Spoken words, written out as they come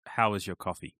how was your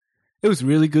coffee? It was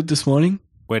really good this morning.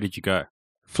 Where did you go?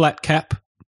 Flat Cap,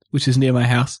 which is near my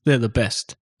house. They're the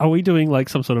best. Are we doing like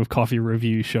some sort of coffee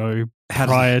review show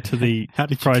prior to the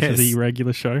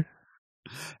regular show?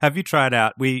 Have you tried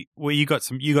out? You got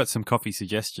some coffee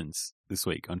suggestions this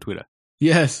week on Twitter.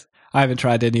 Yes, I haven't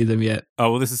tried any of them yet.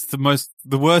 Oh well, this is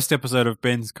the worst episode of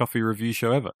Ben's coffee review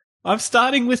show ever. I'm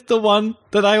starting with the one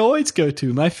that I always go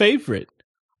to, my favorite.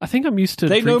 I think I'm used to.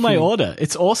 They know my order.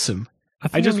 It's awesome.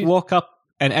 I just I'm walk up,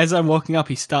 and as I'm walking up,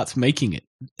 he starts making it.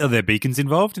 Are there beacons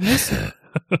involved in this?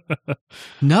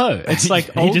 No, it's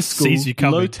like old just school, sees you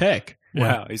coming. low tech.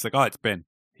 Wow, he's like, oh, it's Ben.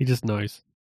 He just knows.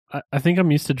 I think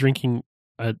I'm used to drinking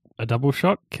a double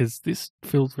shot because this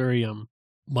feels very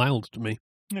mild to me.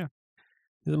 Yeah.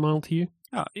 Is it mild to you?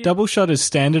 Oh, yeah. Double shot is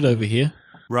standard over here.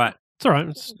 Right. It's all right.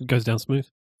 It goes down smooth.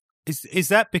 Is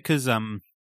that because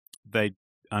they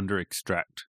under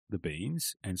extract the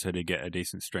beans, and so to get a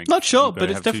decent strength? Not sure, you've got but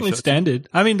to it's have two definitely shots? standard.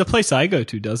 I mean, the place I go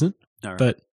to doesn't, All right.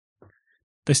 but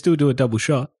they still do a double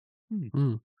shot,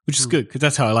 Mm. which is good because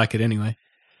that's how I like it anyway.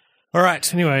 All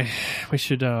right. Anyway, we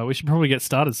should probably get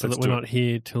started so Let's that we're do not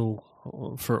here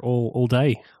for all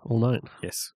day, all night.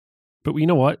 Yes. But you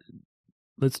know what?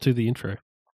 Let's do the intro.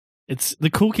 It's the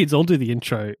cool kids all do the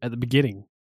intro at the beginning.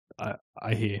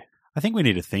 I hear I think we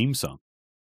need a theme song.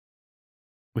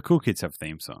 The cool kids have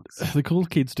theme songs. the cool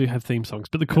kids do have theme songs,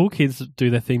 but the cool kids do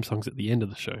their theme songs at the end of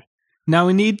the show. Now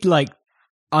we need like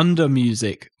under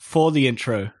music for the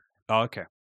intro. Oh, okay.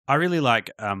 I really like.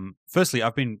 Firstly,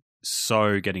 I've been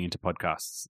so getting into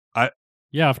podcasts.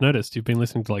 Yeah, I've noticed you've been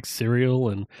listening to like Serial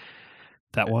and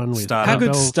that one with Startup. How good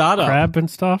Annabelle Startup? Crab and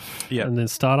stuff. Yeah. And then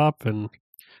Startup and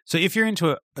So if you're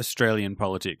into Australian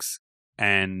politics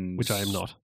and which I am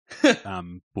not.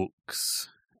 books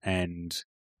and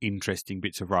interesting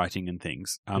bits of writing and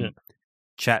things, Yeah.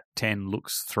 Chat 10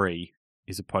 Looks 3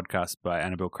 is a podcast by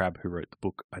Annabelle Crab, who wrote the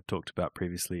book I talked about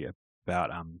previously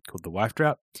about called The Wife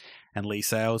Drought, and Lee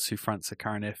Sales, who fronts a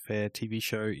current affair TV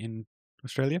show in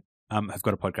Australia, have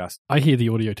got a podcast. I hear the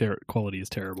audio quality is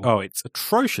terrible. Oh, it's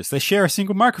atrocious. They share a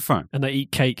single microphone. And they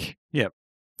eat cake.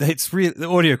 It's real. The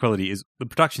audio quality is, the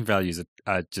production values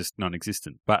are just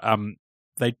non-existent. But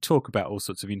they talk about all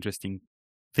sorts of interesting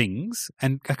things,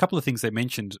 and a couple of things they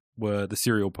mentioned were the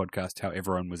Serial podcast, how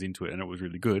everyone was into it, and it was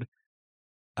really good.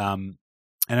 And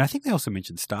I think they also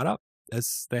mentioned Startup,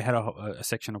 as they had a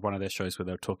section of one of their shows where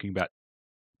they were talking about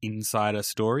insider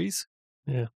stories.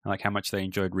 Yeah. Like how much they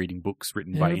enjoyed reading books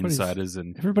written by everybody's- insiders.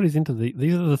 And Everybody's into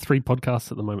these are the three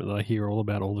podcasts at the moment that I hear all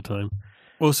about all the time.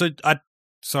 well, so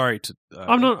sorry to.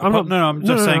 I'm not. I'm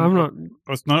just saying. I'm not.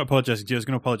 I was not apologizing to you. I was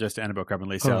going to apologize to Annabelle Crab and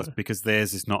Lee Sales right. because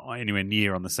theirs is not anywhere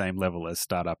near on the same level as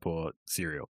Startup or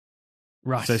Serial.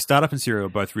 Right. So Startup and Serial are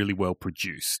both really well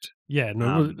produced, yeah.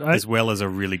 No. as well as a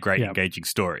really great, Yeah. engaging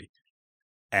story.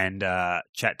 And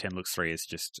Chat 10 Looks 3 is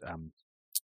just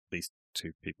these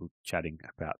two people chatting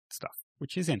about stuff,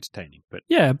 which is entertaining. But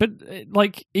yeah, but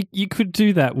like you could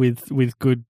do that with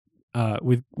good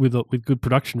with good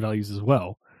production values as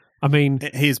well. I mean,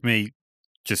 here's me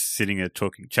just sitting there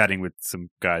chatting with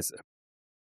some guys,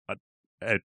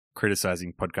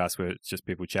 criticizing podcasts where it's just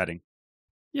people chatting.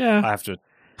 yeah. I have to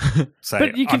say,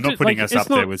 But you I'm could not putting like, us it's up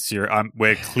there not- with Serial.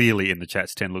 We're clearly in the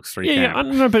Chats 10 Looks 3 Yeah, camp. I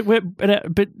don't know,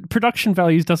 but production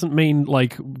values doesn't mean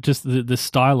like just the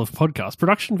style of podcast.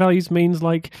 Production values means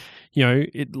like, you know,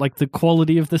 like the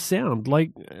quality of the sound.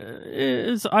 Like,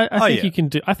 I think you can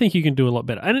do. I think you can do a lot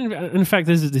better. And in fact,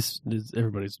 this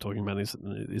everybody's talking about this.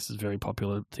 This is a very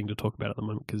popular thing to talk about at the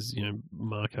moment because you know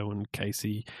Marco and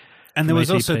Casey. And there from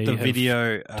was also ATP the have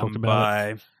video talked about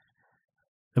by...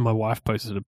 And my wife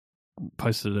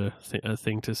posted a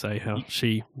thing to say how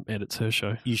she edits her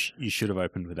show. You should have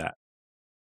opened with that.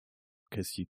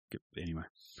 Because anyway.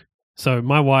 So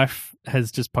my wife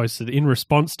has just posted in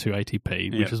response to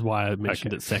ATP, which Yeah. is why I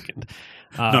mentioned Okay. it second.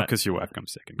 Not because your wife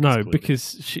comes second. No, clearly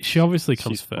because she obviously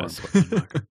comes she's more first. important than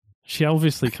Marco. She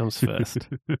obviously comes first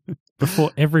before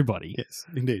everybody, Yes,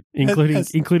 indeed.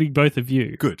 including both of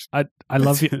you. Good. I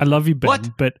love you. I love you, Ben. What?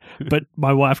 But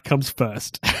my wife comes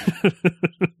first.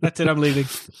 That's it. I'm leaving.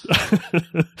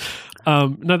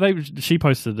 No, she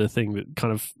posted a thing that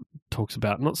kind of talks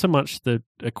about not so much the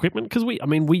equipment because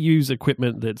we use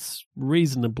equipment that's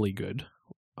reasonably good.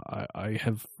 I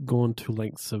have gone to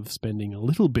lengths of spending a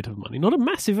little bit of money, not a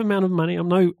massive amount of money.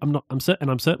 I'm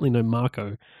certainly no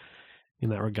Marco in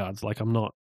that regards. Like I'm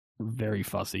not very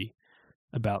fussy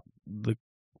about the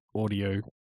audio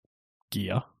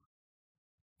gear,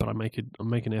 but I make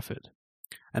an effort.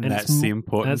 And And that's it's the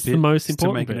important that's bit. the most is to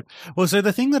important make bit. Well, so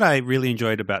the thing that I really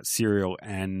enjoyed about Serial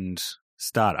and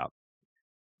Startup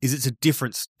is it's a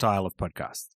different style of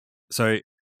podcast. So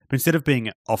But instead of being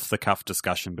an off-the-cuff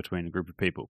discussion between a group of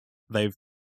people, they've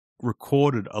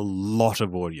recorded a lot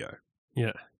of audio.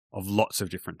 Yeah. Of lots of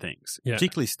different things. Yeah.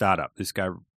 Particularly Startup, this guy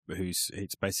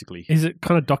it's basically... Is it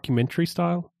kind of documentary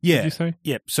style? Yeah. Would you say?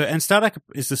 Yeah. So, and Startup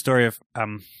is the story of,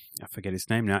 I forget his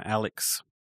name now, Alex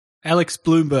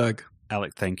Bloomberg.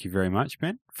 Alex, thank you very much,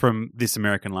 Ben, from This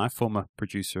American Life, former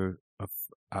producer of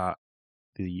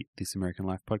the This American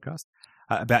Life podcast,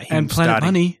 about him and Planet starting...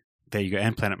 Money. There you go,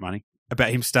 and Planet Money, about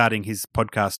him starting his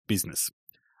podcast business.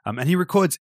 And he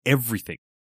records everything,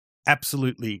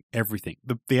 absolutely everything.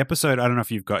 The episode, I don't know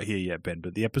if you've got here yet, Ben,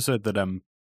 but the episode that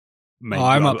made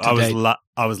I'm up to date.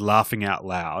 I was laughing out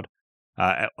loud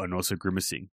and also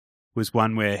grimacing was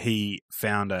one where he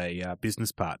found a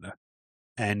business partner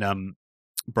and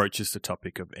broaches the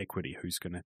topic of equity, who's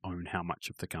going to own how much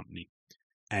of the company.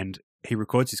 And he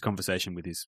records his conversation with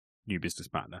his new business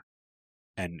partner,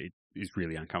 and it is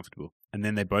really uncomfortable. And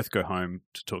then they both go home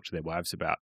to talk to their wives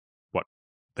about what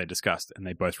they discussed, and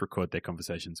they both record their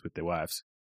conversations with their wives.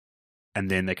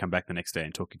 And then they come back the next day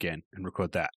and talk again and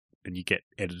record that. And you get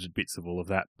edited bits of all of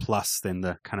that, plus then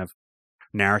the kind of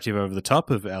narrative over the top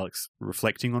of Alex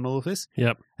reflecting on all of this.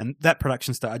 Yep. And that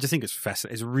production style, I just think it's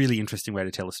fascinating. It's a really interesting way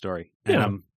to tell a story. And, Yeah.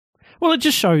 Well, it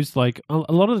just shows, like, a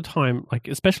lot of the time, like,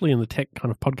 especially in the tech kind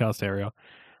of podcast area,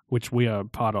 which we are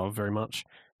part of very much,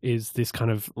 is this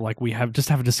kind of, like, we have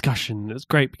a discussion. It's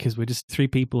great because we're just three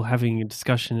people having a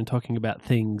discussion and talking about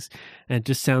things. And it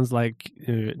just sounds like,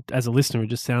 as a listener, it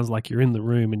just sounds like you're in the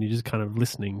room and you're just kind of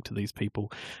listening to these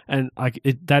people. And like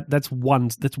that's one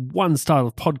style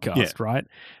of podcast, right?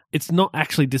 It's not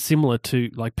actually dissimilar to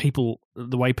like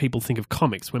the way people think of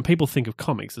comics. When people think of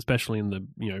comics, especially in the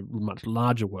much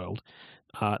larger world,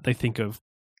 they think of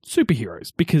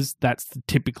superheroes because that's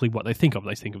typically what they think of.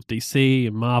 They think of DC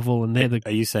and Marvel, and they're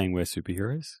Are you saying we're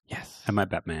superheroes? Yes. Am I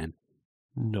Batman?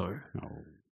 No. Oh,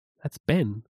 That's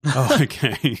Ben. oh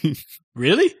okay.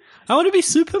 Really? I want to be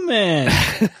Superman.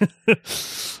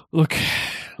 Look,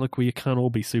 we can't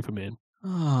all be Superman.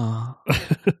 Oh.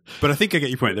 But I think I get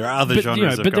your point. There are other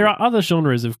genres of but there comics. are other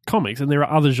genres of comics, and there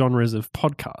are other genres of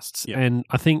podcasts. Yeah. And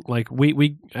I think like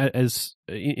we as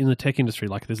in the tech industry,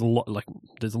 like there's a lot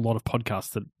of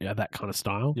podcasts that are that kind of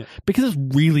style because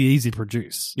it's really easy to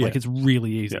produce. Yeah. Like it's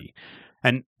really easy.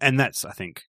 Yeah. And that's, I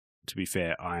think, to be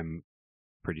fair, I'm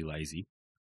pretty lazy,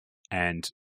 and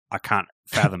I can't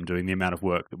fathom doing the amount of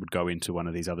work that would go into one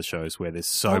of these other shows where there's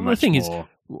so much the thing more.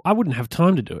 Is, I wouldn't have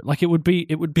time to do it. Like it would be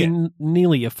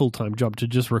nearly a full-time job to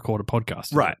just record a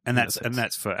podcast. Right, and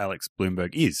that's for Alex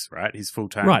Bloomberg is, right? He's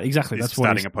full-time. Right, exactly. He's That's what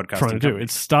starting he's a podcast trying to do.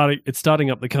 It's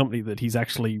starting up the company that he's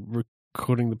actually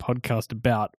recording the podcast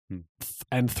about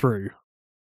and through.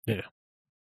 Yeah.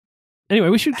 Anyway,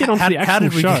 we should get onto the actual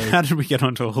show. How did we get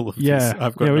onto all of this? Yeah,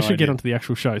 we should get onto the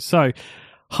actual show. So,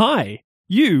 hi,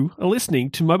 you are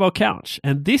listening to Mobile Couch,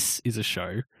 and this is a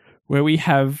show where we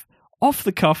have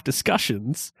off-the-cuff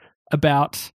discussions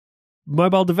about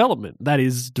mobile development. That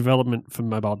is, development for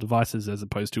mobile devices as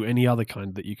opposed to any other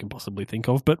kind that you can possibly think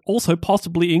of, but also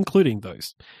possibly including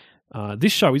those.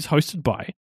 This show is hosted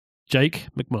by Jake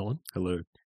McMullen. Hello.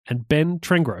 And Ben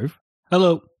Trengrove.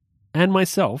 Hello. And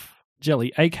myself,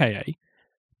 Jelly, a.k.a.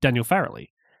 Daniel Farrelly.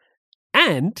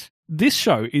 And this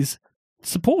show is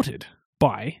supported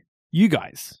by you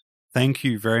guys. Thank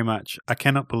you very much. I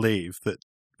cannot believe that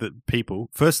people...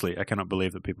 Firstly, I cannot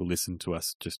believe that people listen to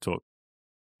us just talk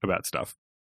about stuff.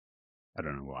 I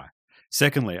don't know why.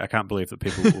 Secondly, I can't believe that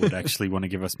people would actually want to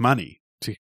give us money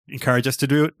to encourage us to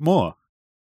do it more.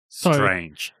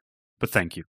 Strange. But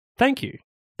thank you. Thank you.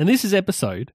 And this is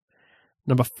episode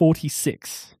number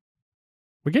 46.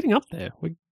 We're getting up there.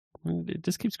 It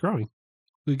just keeps growing.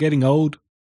 We're getting old.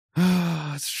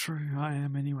 It's true. I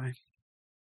am anyway.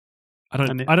 I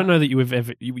don't know that you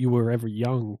were ever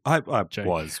young. I Jake.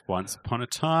 was once upon a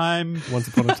time. Once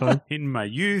upon a time? In my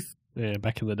youth. Yeah,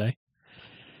 back in the day.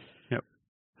 Yep.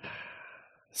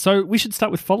 So we should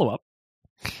start with follow-up.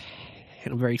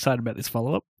 And I'm very excited about this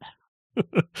follow-up.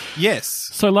 Yes.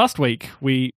 So last week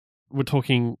we were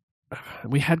talking,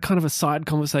 we had kind of a side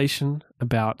conversation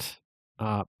about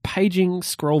paging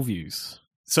scroll views.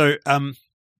 So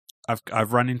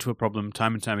I've run into a problem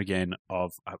time and time again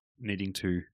of needing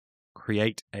to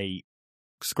create a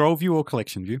scroll view or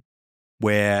collection view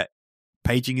where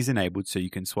paging is enabled so you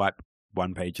can swipe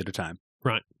one page at a time.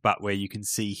 Right. But where you can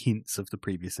see hints of the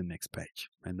previous and next page.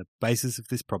 And the basis of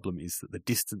this problem is that the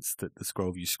distance that the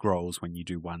scroll view scrolls when you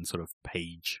do one sort of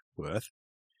page worth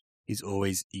is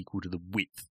always equal to the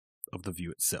width of the view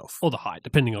itself. Or the height,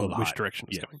 depending on which direction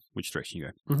it's going. Which direction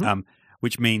you go. Mm-hmm.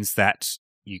 Which means that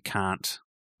you can't,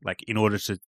 like, in order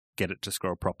to get it to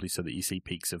scroll properly so that you see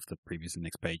peaks of the previous and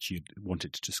next page, you'd want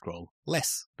it to scroll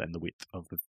less than the width of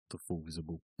the full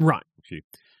visible Right. view.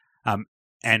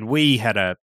 And we had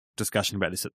a discussion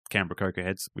about this at Canberra Cocoa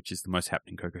Heads, which is the most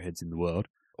happening Cocoa Heads in the world.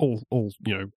 All,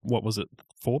 what was it?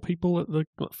 4 people at the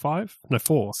 5? No,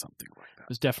 4. Something like that. It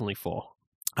was definitely 4.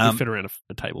 We fit around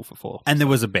a table for 4. And there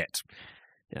was a bet.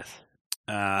 Yes.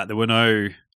 There were no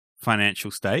financial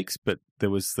stakes, but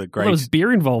there was the great... Well, there was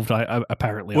beer involved,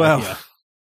 apparently. Well,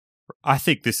 I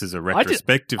think this is a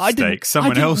retrospective stake.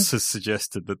 Someone else has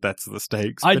suggested that that's the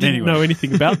stakes. I didn't know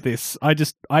anything about this. I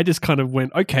just kind of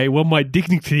went, okay, well, my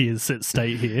dignity is at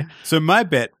stake here. So my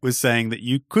bet was saying that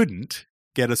you couldn't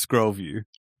get a scroll view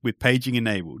with paging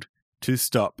enabled to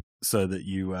stop so that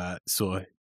you saw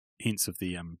hints of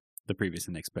the previous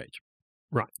and next page.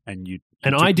 Right. And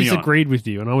I disagreed with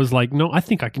you, and I was like, no, I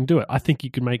think I can do it. I think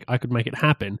I could make it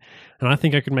happen, and I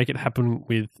think I could make it happen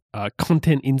with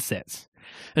content insets.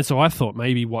 And so I thought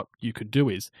maybe what you could do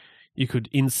is you could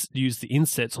use the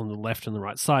insets on the left and the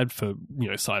right side for,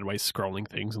 sideways scrolling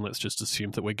things, and let's just assume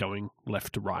that we're going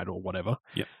left to right or whatever.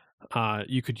 Yep.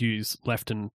 You could use left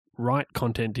and right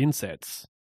content insets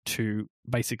to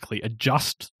basically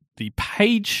adjust the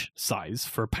page size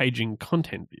for a paging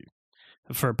content view,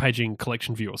 for a paging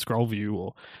collection view or scroll view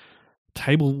or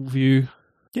table view.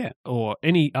 Yeah. Or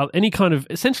any kind of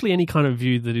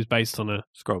view that is based on a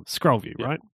scroll view, yeah.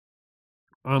 Right?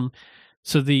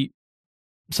 So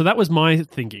that was my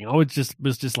thinking. I was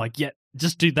just like, yeah,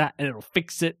 just do that and it'll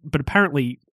fix it. But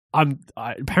apparently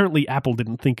Apple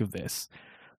didn't think of this.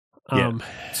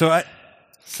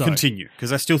 So continue,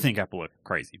 because I still think Apple are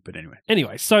crazy. But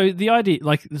anyway, so the idea,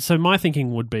 so my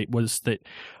thinking was that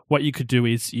what you could do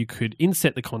is you could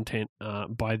inset the content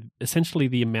by essentially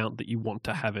the amount that you want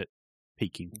to have it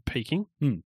peaking.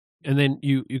 And then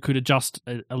you could adjust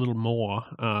a little more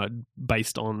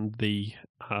based on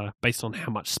how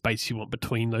much space you want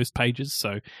between those pages.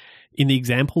 So, in the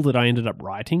example that I ended up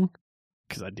writing,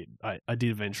 because I did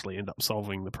eventually end up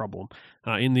solving the problem.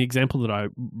 In the example that I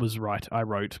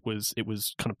wrote it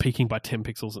was kind of peaking by 10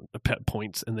 pixels at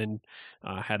points, and then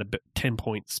had a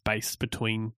 10-point space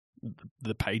between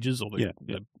the pages or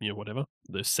whatever,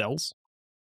 the cells.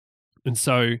 And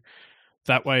so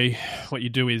that way, what you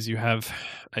do is you have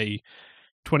a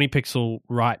 20-pixel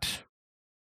right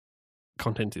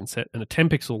content inset and a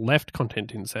 10-pixel left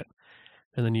content inset,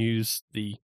 and then use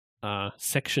the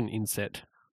section inset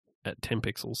at 10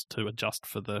 pixels to adjust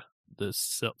for the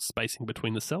spacing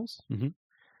between the cells. Mm-hmm.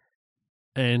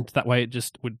 And that way,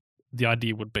 the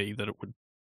idea would be that it would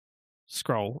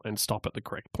scroll and stop at the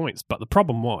correct points. But the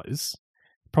problem is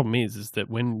that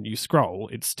when you scroll,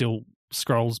 it still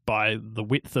scrolls by the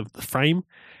width of the frame.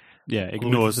 Yeah,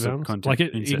 ignores the content.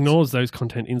 Insets. Ignores those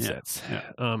content insets.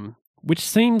 Yeah. Which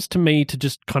seems to me to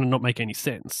just kind of not make any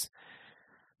sense.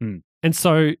 Mm. And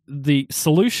so the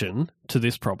solution to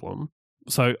this problem,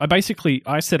 so I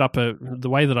set up the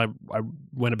way that I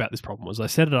went about this problem was I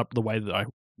set it up the way that I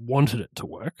wanted it to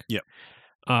work. Yep.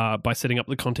 By setting up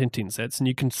the content insets, and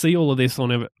you can see all of this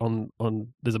on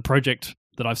there's a project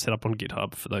that I've set up on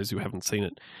GitHub for those who haven't seen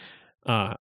it.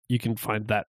 You can find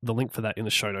the link for that in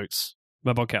the show notes,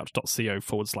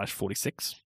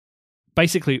 mobilecouch.co/46.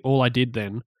 Basically, all I did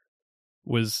then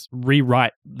was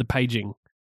rewrite the paging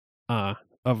of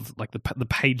the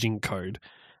paging code.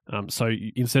 So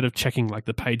instead of checking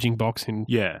the paging box in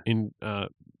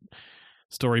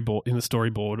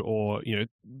storyboard or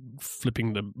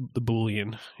flipping the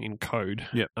boolean in code,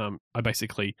 I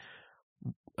basically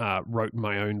wrote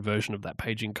my own version of that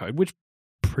paging code, which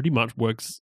pretty much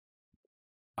works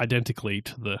identically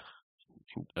to the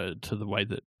way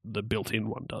that the built-in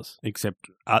one does, except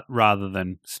rather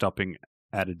than stopping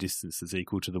at a distance that's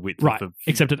equal to the width right. of the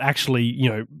except it actually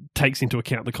takes into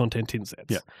account the content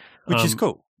insets, which is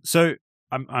cool. So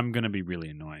I'm going to be really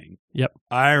annoying. Yep.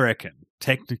 I reckon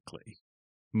technically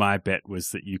my bet was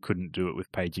that you couldn't do it with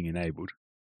paging enabled,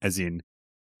 as in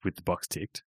with the box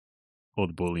ticked or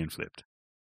the boolean flipped.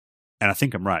 And I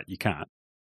think I'm right. You can't.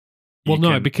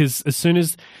 Because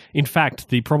in fact,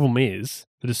 the problem is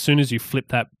that as soon as you flip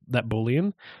that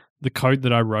boolean, the code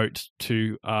that I wrote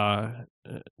to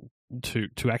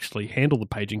actually handle the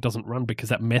paging doesn't run because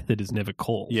that method is never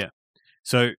called. Yeah.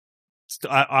 So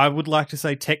I would like to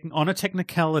say on a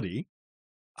technicality,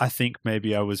 I think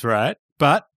maybe I was right,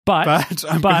 but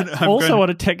on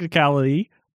a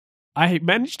technicality, I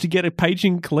managed to get a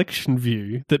paging collection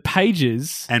view that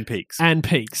pages and peaks.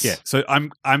 Yeah. So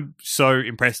I'm so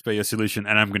impressed by your solution,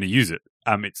 and I'm going to use it.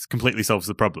 It completely solves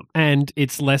the problem. And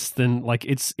it's less than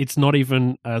it's not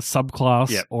even a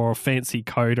subclass or a fancy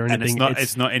code or anything. And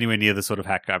it's not anywhere near the sort of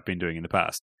hack I've been doing in the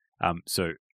past.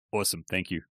 So awesome. Thank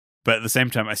you. But at the same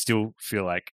time, I still feel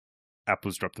like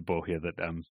Apple's dropped the ball here that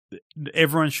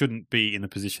everyone shouldn't be in the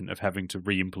position of having to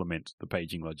re-implement the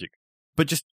paging logic. But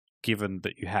just given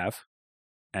that you have,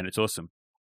 and it's awesome.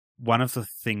 One of the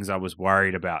things I was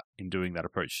worried about in doing that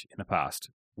approach in the past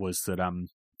was that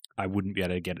I wouldn't be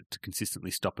able to get it to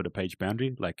consistently stop at a page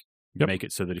boundary. Like, make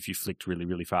it so that if you flicked really,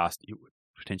 really fast, it would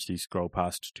potentially scroll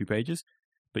past 2 pages.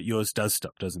 But yours does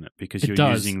stop, doesn't it? Because you're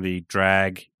using the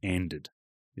drag ended.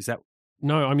 Is that...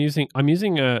 No, I'm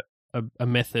using a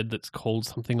method that's called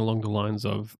something along the lines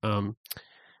of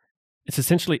it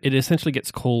essentially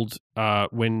gets called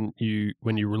when you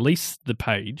release the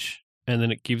page, and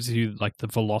then it gives you like the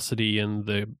velocity and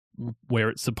the where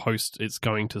it's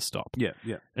going to stop. Yeah.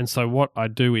 And so what I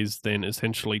do is then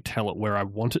essentially tell it where I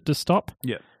want it to stop.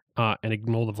 Yeah. And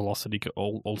ignore the velocity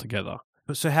altogether.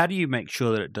 So how do you make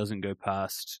sure that it doesn't go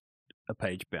past a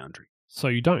page boundary? So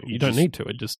you don't need to.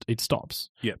 It stops.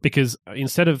 Yeah. Because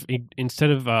instead of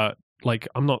like,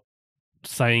 I'm not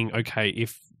saying, okay,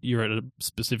 if you're at a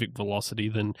specific velocity,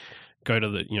 then go to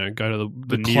the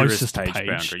closest page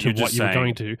boundary. To what you're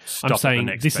going to. I'm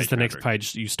saying this is the next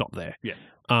page. You stop there. Yeah.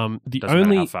 The Doesn't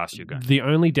matter how fast you're going. The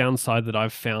only downside that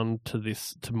I've found to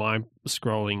my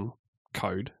scrolling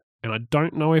code, and I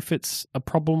don't know if it's a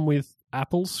problem with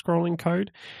Apple's scrolling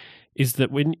code, is that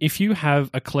if you have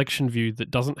a collection view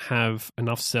that doesn't have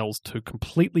enough cells to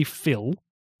completely fill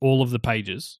all of the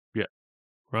pages,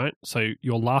 right? So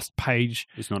your last page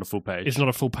is not a full page. It's not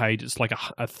a full page. It's like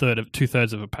a third of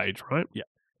 2/3 of a page, right? Yeah.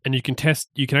 And you can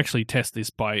actually test this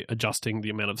by adjusting the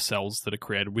amount of cells that are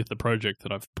created with the project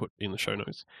that I've put in the show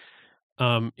notes.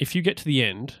 If you get to the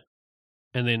end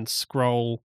and then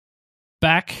scroll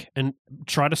back and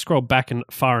try to scroll back and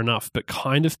far enough, but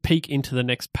kind of peek into the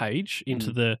next page,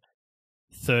 into the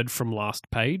third from last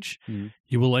page,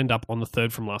 you will end up on the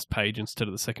third from last page instead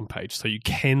of the second page. So you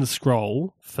can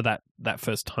scroll for that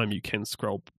first time. You can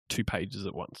scroll 2 pages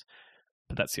at once,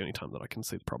 but that's the only time that I can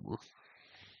see the problem.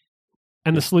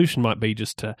 And the solution might be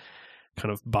just to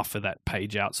kind of buffer that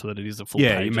page out so that it is a full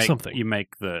page or something. You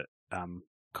make the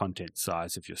content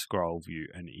size of your scroll view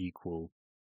an equal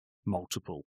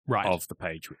multiple of the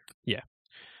page width. Yeah.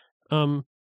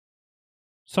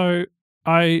 So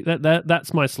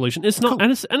that's my solution. It's not, cool.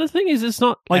 and the thing is, it's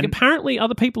not like, apparently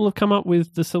other people have come up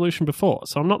with the solution before,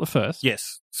 so I'm not the first.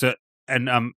 Yes. So, and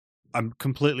I'm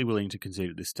completely willing to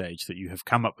concede at this stage that you have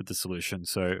come up with the solution.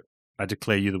 So I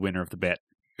declare you the winner of the bet.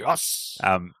 Yes.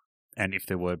 And if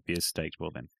there were beers staked,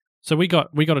 well then. So we got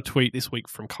a tweet this week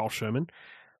from Carl Sherman,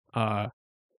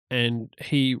 and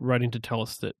he wrote in to tell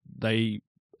us that they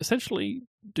essentially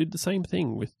did the same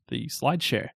thing with the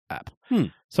SlideShare app.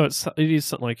 So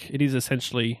it is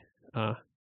essentially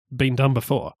been done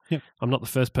before. Yep. I'm not the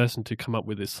first person to come up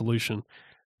with this solution,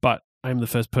 but I'm the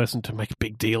first person to make a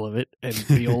big deal of it and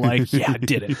be all like, "Yeah, I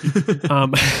did it."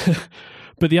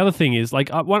 But the other thing is, like,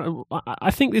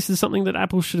 I think this is something that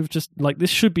Apple should have just, like,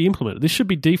 this should be implemented. This should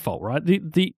be default, right?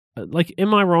 Like,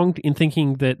 am I wrong in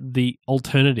thinking that the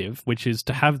alternative, which is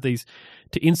to have to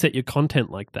inset your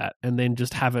content like that and then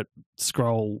just have it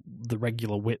scroll the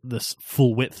regular width, this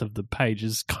full width of the page,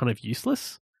 is kind of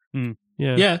useless? Yeah.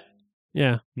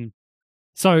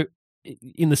 So,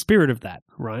 in the spirit of that,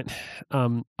 right,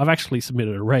 I've actually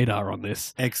submitted a radar on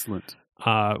this. Excellent.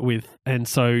 And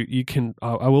so you can,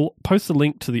 I will post a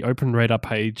link to the Open Radar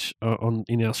page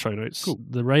in our show notes. Cool.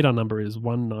 The radar number is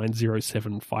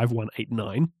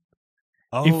 19075189.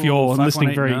 Oh, if you're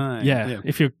listening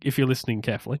if you're listening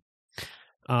carefully.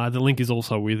 The link is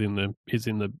also in the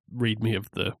README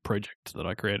of the project that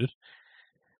I created.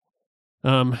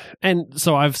 And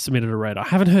so I've submitted a radar. I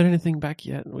haven't heard anything back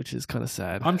yet, which is kind of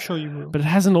sad. I'm sure you will. But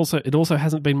it also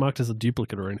hasn't been marked as a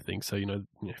duplicate or anything, so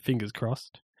fingers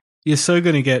crossed. You're so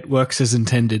going to get works as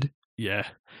intended. Yeah.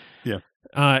 Yeah.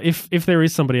 If there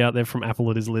is somebody out there from Apple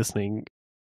that is listening,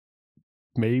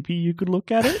 maybe you could look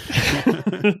at it.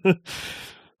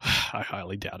 I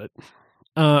highly doubt it.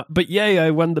 But yay,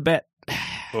 I won the bet.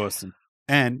 Awesome.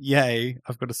 And yay,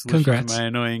 I've got a solution to my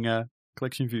annoying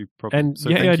collection view problem. And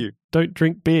so thank you. Don't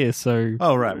drink beer, so...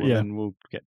 Oh, right. Well, then we'll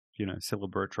get,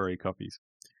 celebratory copies.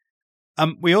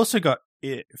 We also got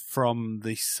it from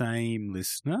the same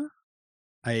listener,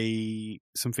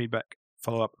 some feedback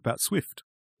follow-up about Swift.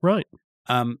 Right.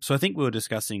 So I think we were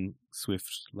discussing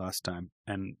Swift last time,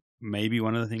 and maybe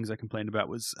one of the things I complained about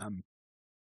was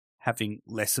having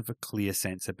less of a clear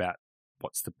sense about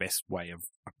what's the best way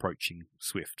of approaching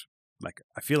Swift. Like,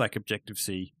 I feel like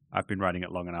Objective-C, I've been writing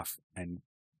it long enough and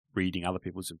reading other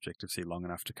people's Objective-C long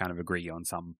enough to kind of agree on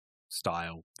some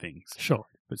style things. Sure.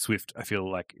 But Swift, I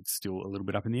feel like it's still a little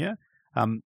bit up in the air.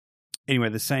 anyway,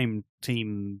 the same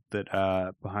team that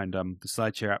behind the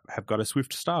SlideShare app have got a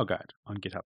Swift style guide on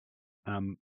GitHub,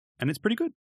 and it's pretty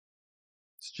good.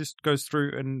 It just goes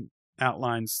through and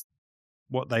outlines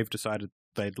what they've decided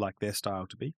they'd like their style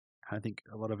to be. I think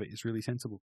a lot of it is really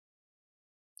sensible.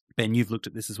 Ben, you've looked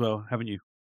at this as well, haven't you?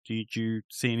 Did you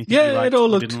see anything you liked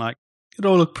or didn't like? It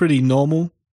all looked pretty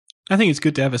normal. I think it's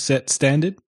good to have a set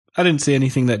standard. I didn't see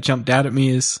anything that jumped out at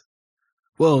me as,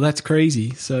 well, that's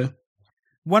crazy. So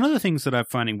one of the things that I'm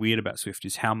finding weird about Swift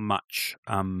is how much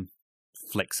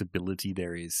flexibility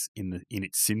there is in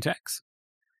its syntax.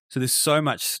 So there's so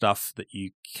much stuff that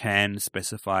you can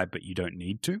specify, but you don't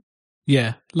need to.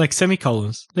 yeah, like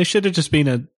semicolons. They should just be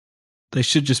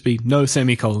no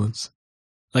semicolons.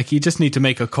 Like you just need to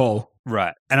make a call.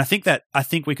 Right. And I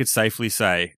think we could safely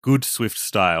say good Swift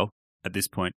style at this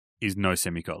point is no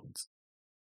semicolons.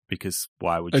 Because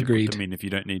why would you Agreed. put them in if you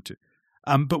don't need to?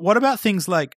 But what about things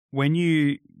like when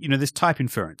there's type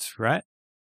inference, right?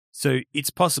 So it's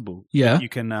possible Yeah. that you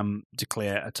can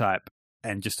declare a type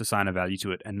and just assign a value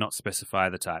to it and not specify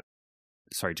the type.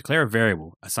 Sorry, declare a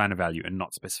variable, assign a value and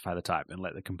not specify the type and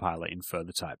let the compiler infer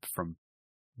the type from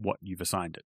what you've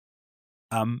assigned it.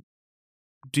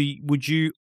 Would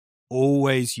you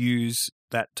always use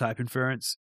that type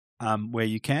inference where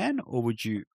you can, or would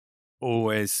you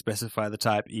always specify the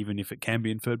type even if it can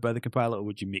be inferred by the compiler, or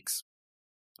would you mix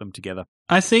them together?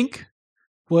 I think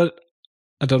I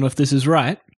don't know if this is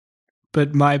right,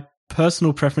 but my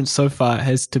personal preference so far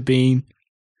has been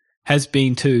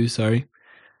to,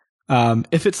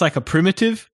 if it's like a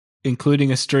primitive,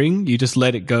 including a string, you just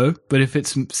let it go. But if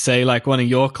it's, say, like one of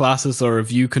your classes or a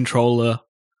view controller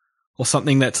or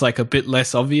something that's like a bit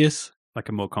less obvious, Like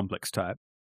a more complex type.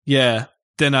 yeah,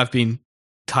 then I've been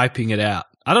typing it out.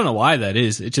 I don't know why that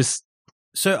is. It just,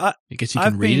 So I guess you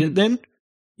can read it then.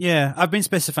 Yeah, I've been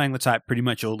specifying the type pretty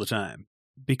much all the time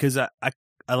because I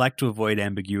like to avoid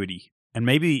ambiguity. And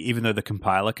maybe even though the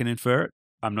compiler can infer it,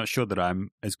 I'm not sure that I'm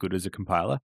as good as a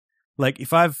compiler. Like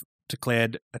if I've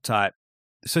declared a type,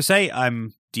 so say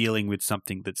I'm dealing with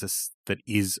something that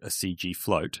is a CG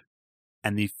float,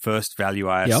 and the first value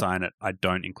I assign it, I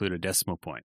don't include a decimal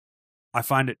point. I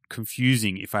find it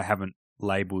confusing if I haven't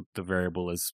labeled the variable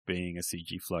as being a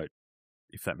CG float,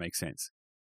 if that makes sense.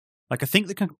 Like I think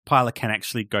the compiler can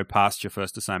actually go past your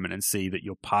first assignment and see that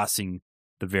you're passing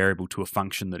the variable to a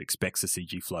function that expects a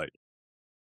CG float.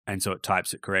 And so it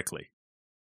types it correctly.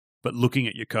 But looking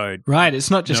at your code, Right, it's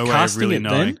not just no way of casting really it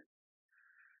knowing. then.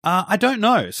 I don't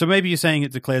know. So maybe you're saying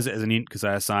it declares it as an int because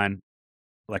I assign,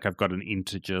 like I've got an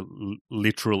integer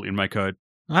literal in my code.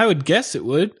 I would guess it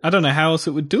would. I don't know how else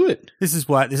it would do it. This is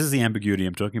the ambiguity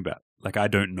I'm talking about. Like I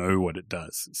don't know what it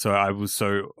does. So I will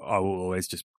always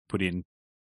just put in,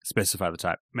 specify the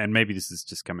type. And maybe this is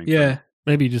just coming Yeah.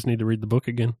 Maybe you just need to read the book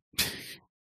again.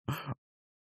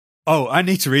 Oh, I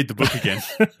need to read the book again.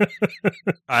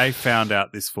 I found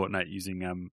out this fortnight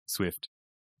using Swift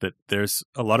that there's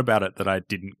a lot about it that I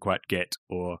didn't quite get,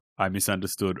 or I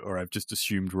misunderstood, or I've just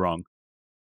assumed wrong.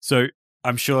 So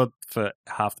I'm sure for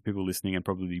half the people listening, and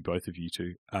probably both of you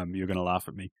too, you're going to laugh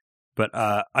at me. But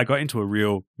I got into a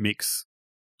real mix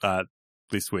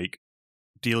this week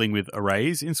dealing with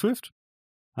arrays in Swift.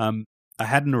 I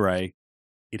had an array.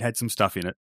 It had some stuff in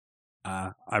it.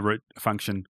 I wrote a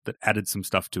function that added some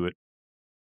stuff to it.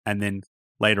 And then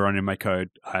later on in my code,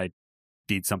 I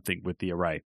did something with the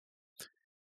array.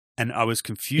 And I was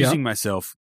confusing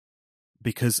myself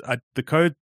because the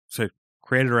code, so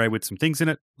create an array with some things in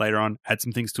it, later on add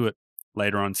some things to it,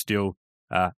 later on still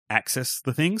access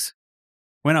the things.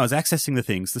 When I was accessing the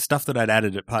things, the stuff that I'd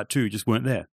added at part 2 just weren't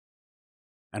there.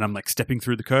 And I'm like stepping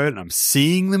through the code and I'm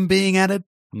seeing them being added.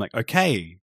 I'm like,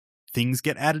 okay, things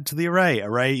get added to the array.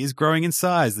 Array is growing in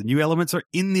size. The new elements are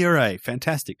in the array.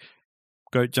 Fantastic.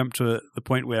 Jump to the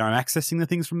point where I'm accessing the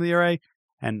things from the array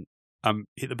and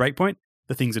hit the breakpoint.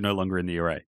 The things are no longer in the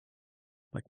array.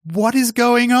 Like, what is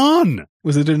going on?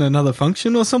 Was it in another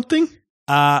function or something?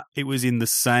 It was in the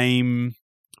same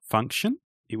function.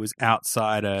 It was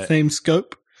outside Same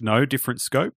scope? No, different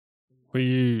scope. Were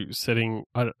you setting?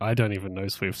 I don't even know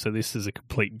Swift, so this is a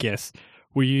complete guess.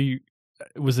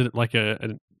 Was it like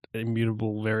an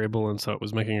immutable variable, and so it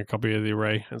was making a copy of the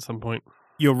array at some point?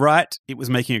 You're right. It was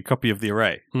making a copy of the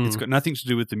array. It's got nothing to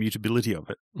do with the mutability of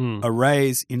it.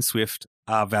 Arrays in Swift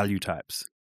are value types.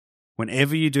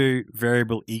 Whenever you do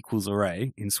variable equals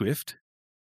array in Swift,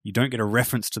 you don't get a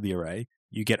reference to the array.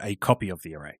 You get a copy of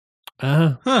the array.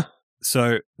 Huh.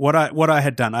 So what I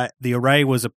had done, the array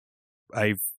was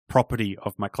a property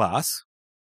of my class.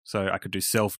 So I could do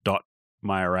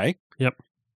self.myArray. Yep.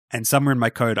 And somewhere in my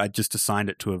code, I just assigned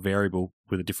it to a variable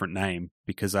with a different name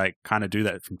because I kind of do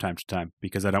that from time to time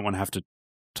because I don't want to have to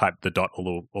type the dot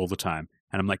all the time.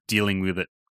 And I'm like dealing with it.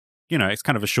 You know, it's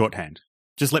kind of a shorthand.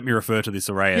 Just let me refer to this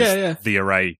array as the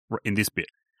array in this bit.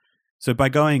 So by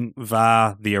going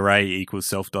var the array equals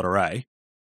self.array,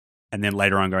 and then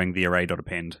later on going the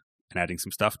array.append and adding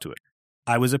some stuff to it,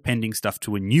 I was appending stuff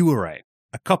to a new array,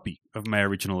 a copy of my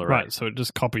original array. Right, so it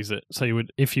just copies it. So you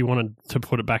would, if you wanted to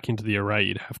put it back into the array,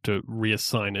 you'd have to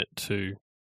reassign it to...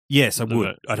 Yes, I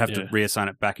would. I'd have to reassign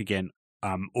it back again,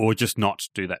 or just not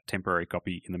do that temporary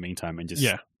copy in the meantime and just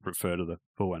refer to the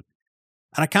full one.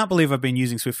 And I can't believe I've been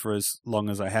using Swift for as long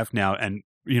as I have now and,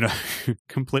 you know,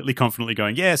 completely confidently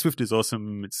going, yeah, Swift is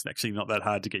awesome. It's actually not that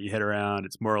hard to get your head around.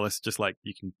 It's more or less just like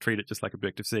you can treat it just like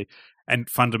Objective-C, and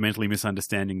fundamentally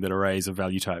misunderstanding that arrays are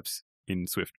value types in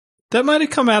Swift. That might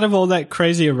have come out of all that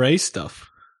crazy array stuff.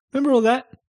 Remember all that?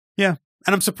 Yeah.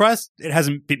 And I'm surprised it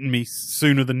hasn't bitten me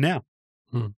sooner than now.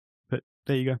 But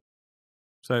there you go.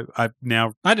 So I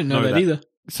didn't know that either.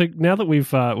 So now that we've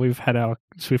had our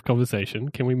Swift conversation,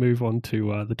 can we move on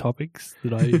to the topics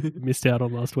that I missed out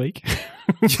on last week?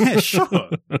 Yeah,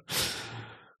 sure.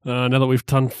 Now that we've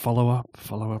done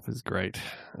follow-up is great.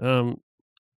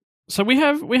 So we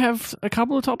have a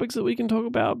couple of topics that we can talk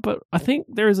about, but I think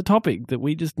there is a topic that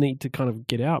we just need to kind of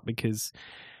get out because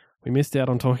we missed out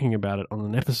on talking about it on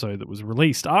an episode that was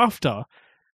released after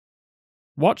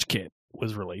WatchKit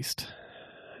was released.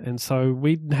 And so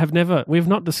we have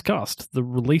not discussed the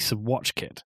release of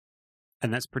WatchKit.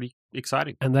 And that's pretty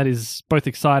exciting. And that is both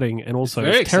exciting and also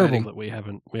it's terrible that we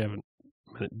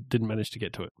didn't manage to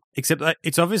get to it. Except that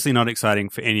it's obviously not exciting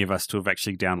for any of us to have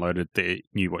actually downloaded the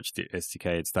new Watch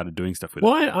SDK and started doing stuff with it.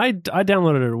 Well, I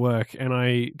downloaded it at work and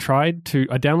I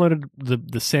downloaded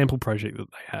the sample project that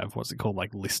they have. What's it called?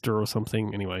 Like Lister or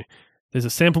something? Anyway. There's a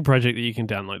sample project that you can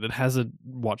download that has a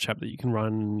watch app that you can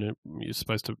run. You're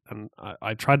supposed to, and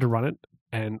I tried to run it,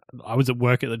 and I was at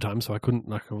work at the time, so I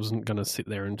wasn't going to sit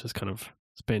there and just kind of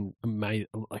spend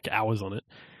hours on it.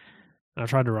 And I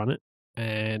tried to run it,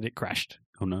 and it crashed.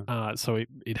 Oh no! So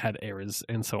it had errors,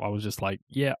 and so I was just like,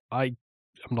 yeah, I'm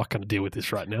not going to deal with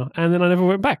this right now. And then I never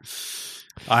went back.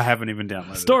 I haven't even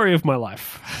downloaded Story of my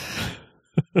life.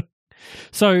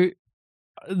 So.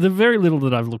 The very little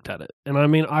that I've looked at it, and I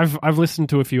mean, I've listened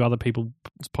to a few other people's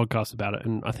podcasts about it,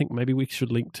 and I think maybe we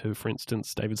should link to, for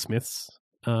instance, David Smith's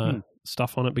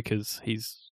stuff on it because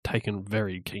he's taken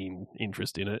very keen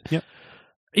interest in it. Yep.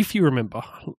 If you remember,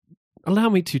 allow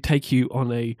me to take you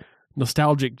on a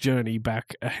nostalgic journey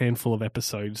back a handful of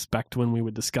episodes back to when we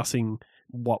were discussing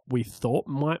what we thought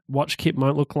WatchKit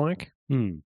might look like.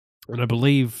 And I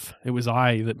believe it was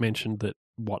I that mentioned that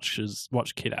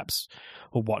WatchKit apps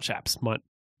or watch apps might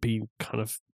be kind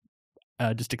of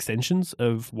just extensions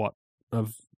of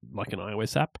like an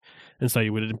iOS app, and so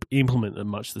you would implement them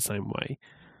much the same way.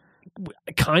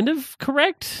 Kind of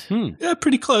correct? Yeah,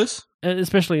 pretty close.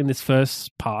 Especially in this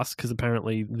first pass, because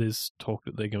apparently there's talk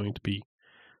that they're going to be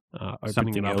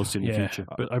opening it up else in the future,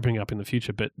 but opening up in the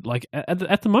future. But like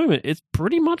at the moment, it's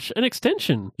pretty much an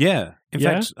extension. Yeah. In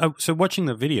fact, so watching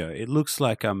the video, it looks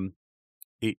like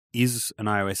it is an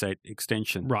iOS 8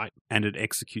 extension, right? And it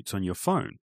executes on your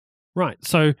phone, right?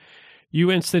 So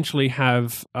you essentially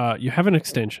have an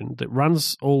extension that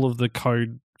runs all of the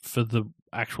code for the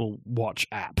actual watch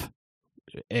app,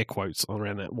 air quotes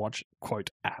around that watch quote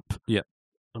app,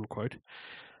 unquote.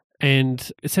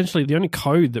 And essentially, the only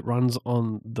code that runs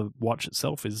on the watch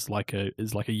itself is like a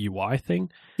UI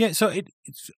thing. Yeah. So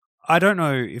it's. I don't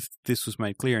know if this was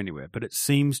made clear anywhere, but it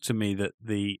seems to me that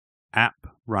the app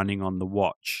running on the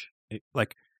watch,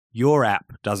 like your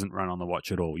app doesn't run on the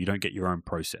watch at all. You don't get your own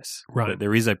process. Right. But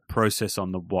there is a process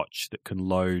on the watch that can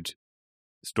load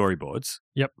storyboards.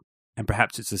 Yep. And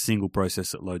perhaps it's a single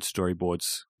process that loads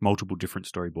storyboards, multiple different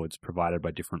storyboards provided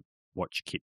by different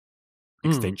WatchKit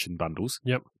extension bundles.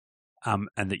 Yep. And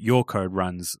that your code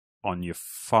runs on your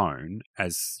phone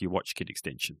as your WatchKit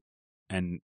extension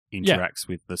and interacts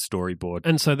with the storyboard.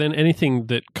 And so then anything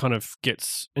that kind of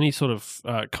gets any sort of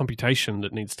computation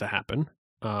that needs to happen,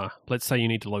 let's say you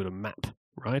need to load a map,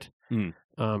 right?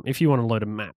 If you want to load a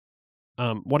map,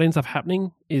 what ends up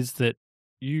happening is that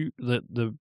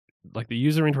the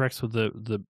user interacts with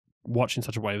the watch in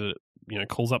such a way that it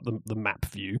calls up the map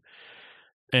view,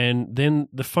 and then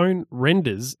the phone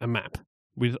renders a map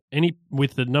with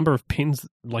the number of pins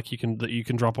that you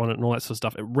can drop on it and all that sort of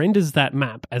stuff. It renders that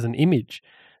map as an image,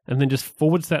 and then just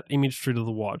forwards that image through to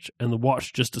the watch, and the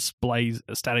watch just displays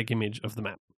a static image of the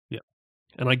map. Yeah.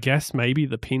 And I guess maybe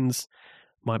the pins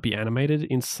might be animated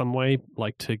in some way,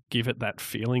 like to give it that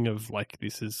feeling of like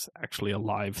this is actually a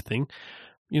live thing.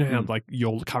 You know how like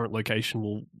your current location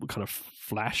will kind of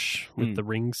flash with the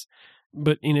rings?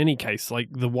 But in any case, like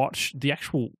the watch, the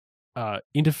actual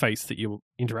interface that you're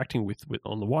interacting with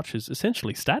on the watch is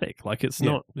essentially static. Like it's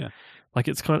not. Yeah. Like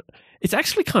it's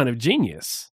actually kind of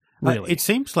genius. Really, It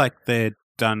seems like they've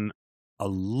done a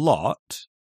lot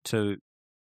to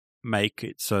make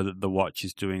it so that the watch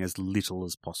is doing as little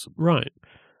as possible. right.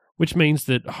 Which means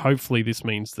that hopefully this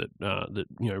means that that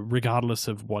regardless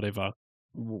of whatever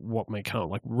what may come,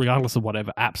 like regardless of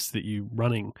whatever apps that you're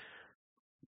running,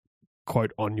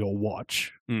 quote on your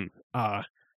watch, they're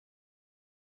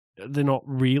not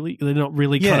really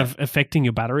kind of affecting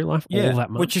your battery life all that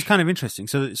much, which is kind of interesting.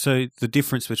 So the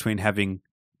difference between having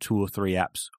 2 or 3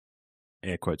 apps,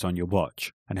 air quotes, on your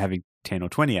watch and having 10 or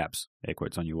 20 apps, air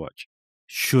quotes, on your watch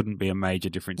shouldn't be a major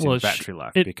difference in battery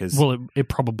life because it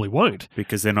probably won't,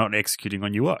 because they're not executing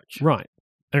on your watch, right?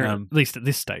 At least at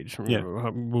this stage,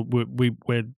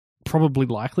 we're probably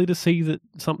likely to see that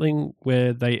something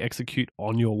where they execute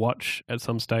on your watch at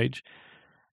some stage.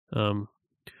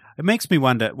 It makes me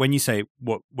wonder, when you say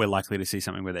what we're likely to see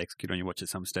something where they execute on your watch at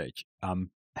some stage,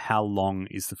 how long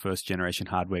is the first generation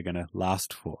hardware going to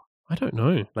last for? I don't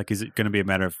know. Like, is it going to be a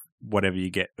matter of whatever you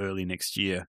get early next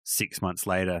year, 6 months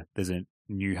later, there's a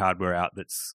new hardware out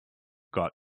that's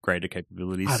got greater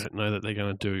capabilities? I don't know that they're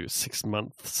going to do a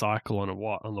 6-month cycle on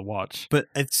the watch. But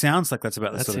it sounds like that's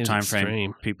about the sort of time frame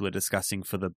extreme. people are discussing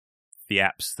for the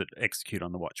apps that execute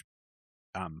on the watch.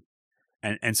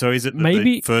 And so is it that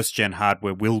maybe the first gen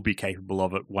hardware will be capable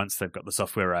of it once they've got the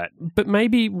software right? But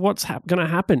maybe what's going to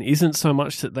happen isn't so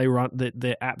much that they run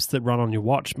the apps that run on your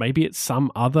watch. Maybe it's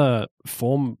some other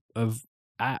form of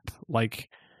app. Like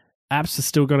apps are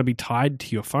still going to be tied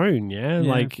to your phone. Yeah,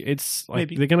 like it's like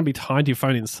they're going to be tied to your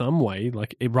phone in some way.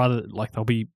 Like they'll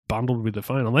be bundled with the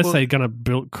phone, unless they're going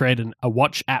to create a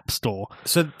watch app store.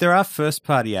 So there are first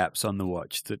party apps on the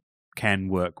watch that can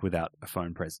work without a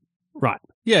phone present. Right.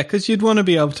 Yeah, because you'd want to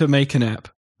be able to make an app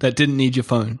that didn't need your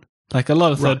phone. Like a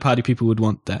lot of third-party people would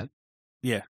want that.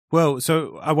 Yeah. Well,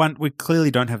 so we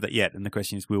clearly don't have that yet, and the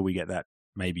question is, will we get that?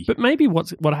 Maybe. But maybe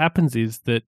what happens is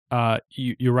that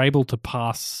you're able to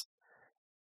pass.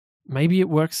 Maybe it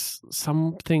works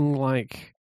something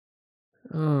like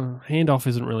handoff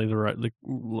isn't really the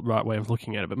right way of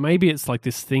looking at it, but maybe it's like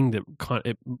this thing that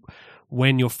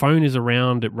when your phone is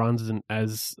around, it runs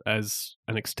as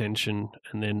an extension,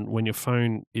 and then when your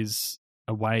phone is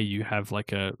away, you have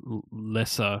like a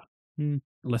lesser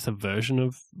version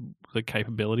of the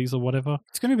capabilities or whatever.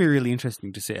 It's going to be really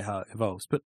interesting to see how it evolves.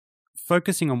 But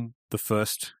focusing on the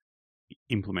first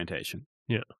implementation,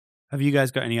 have you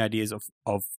guys got any ideas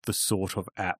of the sort of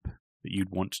app that you'd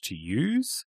want to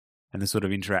use? And the sort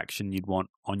of interaction you'd want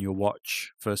on your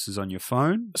watch versus on your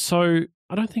phone? So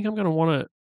I don't think I'm going to want to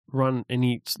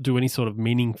do any sort of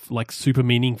super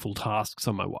meaningful tasks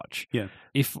on my watch. Yeah.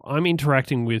 If I'm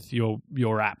interacting with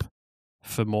your app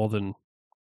for more than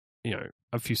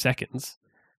a few seconds,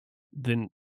 then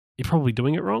you're probably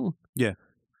doing it wrong. Yeah,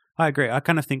 I agree. I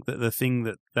kind of think that the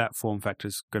thing that form factor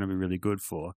is going to be really good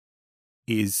for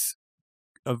is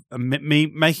me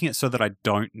making it so that I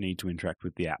don't need to interact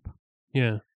with the app.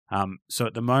 Yeah. So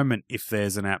at the moment, if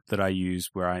there's an app that I use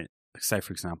where I say,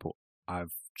 for example,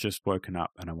 I've just woken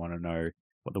up and I want to know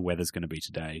what the weather's going to be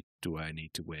today. Do I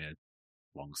need to wear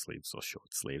long sleeves or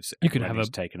short sleeves? You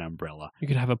could take an umbrella. You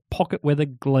could have a pocket weather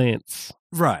glance.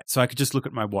 Right. So I could just look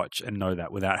at my watch and know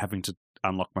that without having to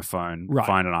unlock my phone,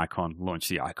 find an icon, launch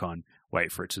the icon,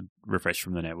 wait for it to refresh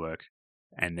from the network,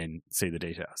 and then see the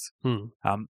details.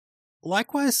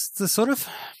 Likewise, the sort of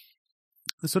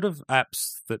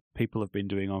apps that people have been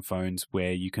doing on phones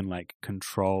where you can like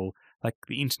control like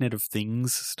the Internet of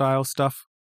Things style stuff.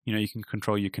 You can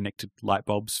control your connected light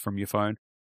bulbs from your phone.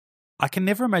 I can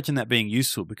never imagine that being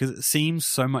useful because it seems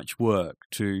so much work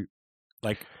to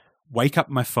like wake up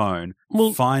my phone,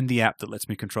 find the app that lets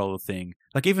me control the thing.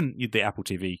 Like even the Apple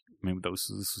TV, I mean, this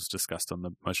was discussed on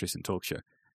the most recent talk show.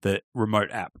 The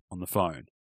remote app on the phone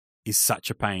is such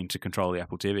a pain to control the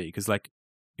Apple TV because like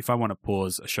if I want to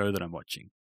pause a show that I'm watching,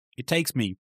 it takes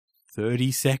me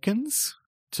 30 seconds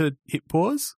to hit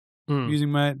pause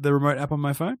using the remote app on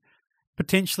my phone.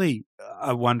 Potentially,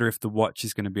 I wonder if the watch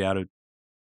is going to be able to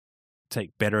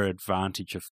take better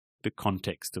advantage of the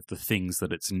context of the things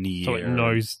that it's near. So it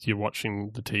knows you're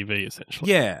watching the TV,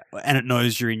 essentially. Yeah, and it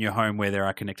knows you're in your home where there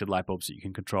are connected light bulbs that you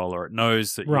can control, or it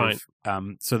knows that you've,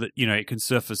 so that it can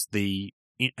surface the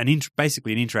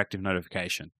basically an interactive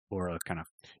notification or a kind of.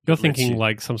 You're thinking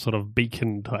like some sort of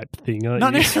beacon type thing, aren't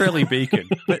Not you? necessarily beacon,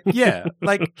 but yeah,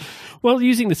 like well,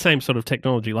 using the same sort of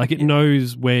technology, like it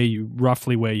knows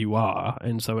roughly where you are,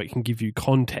 and so it can give you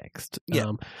context,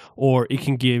 or it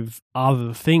can give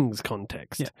other things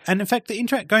context. Yeah. And in fact,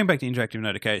 going back to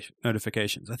interactive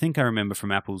notifications, I think I remember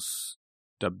from Apple's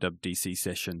WWDC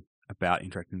session about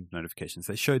interactive notifications,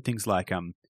 they showed things like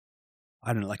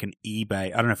I don't know, like an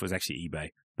eBay. I don't know if it was actually eBay,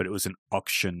 but it was an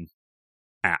auction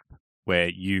app where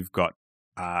you've got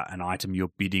an item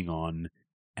you're bidding on,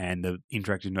 and the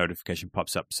interactive notification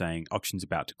pops up saying auction's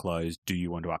about to close. Do you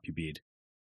want to up your bid?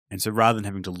 And so rather than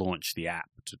having to launch the app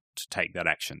to take that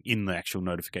action in the actual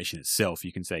notification itself,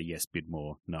 you can say yes, bid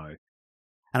more, no.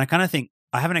 And I kind of think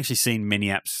I haven't actually seen many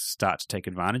apps start to take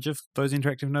advantage of those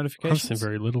interactive notifications. I've seen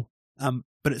very little.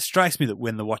 But it strikes me that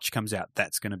when the watch comes out,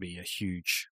 that's going to be a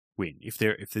huge win. If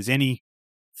there's any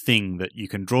thing that you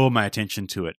can draw my attention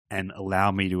to it and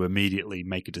allow me to immediately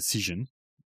make a decision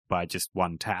by just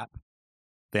one tap,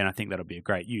 then I think that'll be a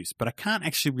great use. But I can't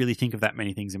actually really think of that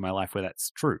many things in my life where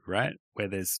that's true, right? Where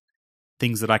there's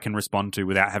things that I can respond to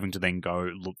without having to then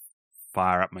go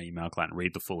fire up my email client and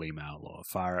read the full email or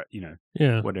fire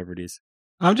it, whatever it is.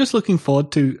 I'm just looking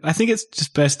forward to, I think it's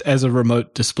just best as a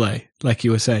remote display, like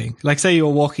you were saying. Like say you're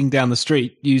walking down the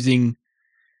street using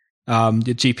your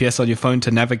GPS on your phone to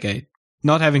navigate,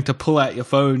 not having to pull out your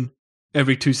phone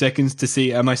every 2 seconds to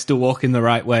see, am I still walking the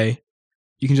right way?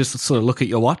 You can just sort of look at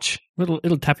your watch.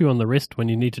 It'll tap you on the wrist when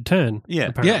you need to turn. Yeah.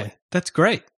 Apparently. Yeah, that's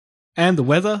great. And the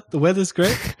weather's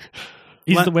great.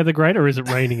 Is the weather great or is it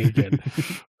raining again?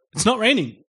 It's not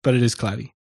raining, but it is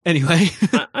cloudy. Anyway.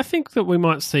 I think that we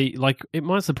might see, like, it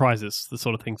might surprise us, the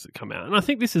sort of things that come out. And I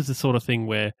think this is the sort of thing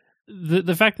where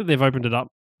the fact that they've opened it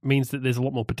up means that there's a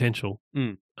lot more potential.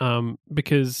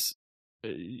 Because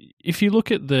if you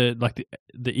look at the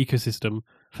ecosystem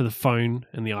for the phone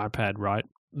and the iPad, right,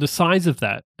 the size of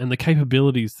that and the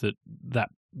capabilities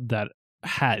that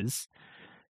has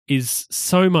is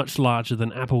so much larger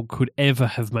than Apple could ever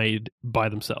have made by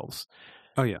themselves.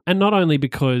 Oh yeah. And not only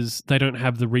because they don't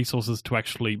have the resources to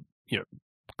actually,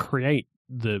 create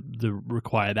the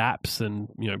required apps and,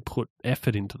 put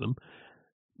effort into them,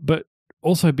 but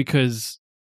also because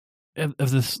of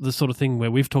the sort of thing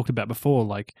where we've talked about before,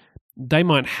 like they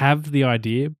might have the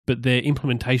idea, but their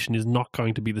implementation is not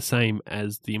going to be the same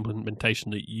as the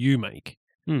implementation that you make.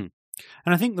 And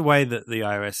I think the way that the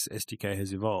iOS SDK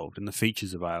has evolved and the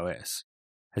features of iOS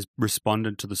has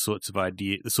responded to the sorts of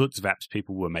apps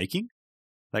people were making.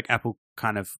 Like Apple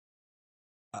kind of,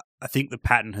 I think the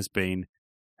pattern has been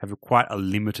have quite a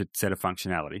limited set of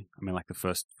functionality. I mean, like the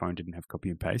first phone didn't have copy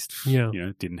and paste. Yeah.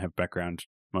 Didn't have background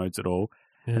modes at all.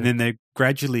 Yeah. And then they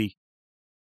gradually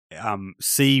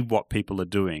see what people are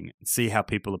doing, see how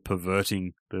people are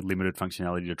perverting the limited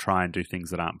functionality to try and do things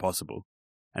that aren't possible.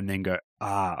 And then go,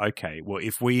 okay, well,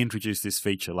 if we introduce this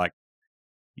feature like,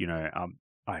 I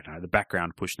don't know, the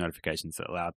background push notifications that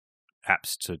allow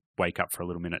apps to wake up for a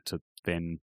little minute to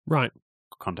then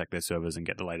contact their servers and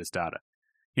get the latest data.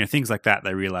 Things like that,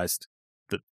 they realized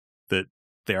that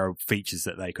there are features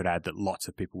that they could add that lots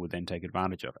of people would then take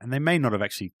advantage of. And they may not have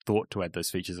actually thought to add those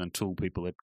features until people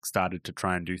had started to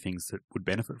try and do things that would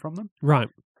benefit from them. Right.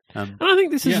 And I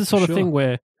think this is the sort of thing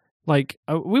where, like,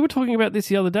 we were talking about this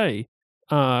the other day,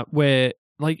 where,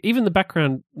 like, even the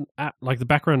background app, like the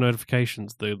background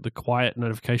notifications, the quiet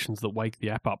notifications that wake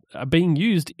the app up are being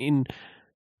used and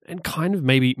kind of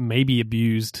maybe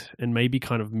abused and maybe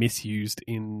kind of misused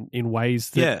in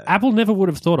ways that Apple never would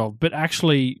have thought of, but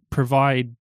actually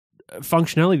provide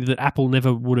functionality that Apple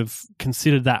never would have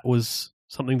considered that was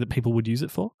something that people would use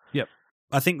it for. Yep.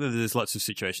 I think that there's lots of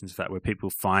situations of that where people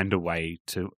find a way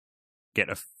to get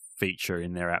a feature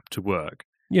in their app to work.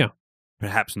 Yeah.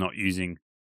 Perhaps not using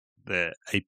the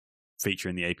feature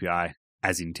in the API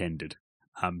as intended.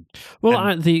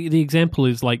 The example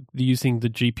is like using the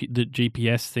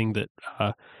GPS thing that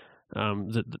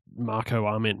that Marco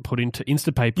Arment put into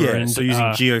Instapaper. Yeah, and, so using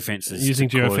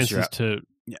geofences. to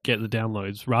get the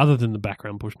downloads rather than the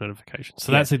background push notifications.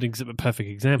 So that's a perfect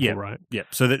example, right? Yeah.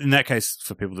 So that in that case,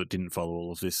 for people that didn't follow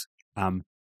all of this,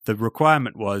 the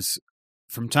requirement was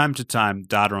from time to time,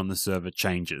 data on the server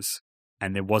changes,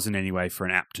 and there wasn't any way for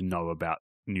an app to know about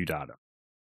new data.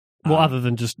 Well, other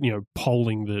than just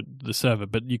polling the server,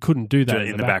 but you couldn't do that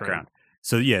in the background.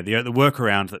 So the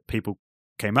workaround that people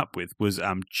came up with was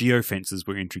geofences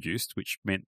were introduced, which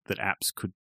meant that apps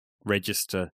could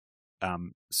register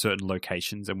certain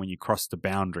locations, and when you cross the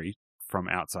boundary from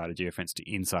outside a geofence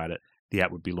to inside it, the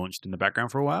app would be launched in the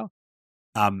background for a while.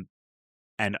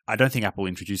 And I don't think Apple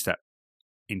introduced that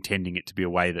intending it to be a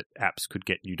way that apps could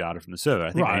get new data from the server.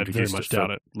 I think Right, they I very introduced much it for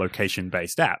doubt it.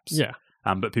 location-based apps. Yeah.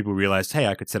 But people realized, hey,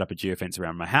 I could set up a geofence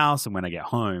around my house, and when I get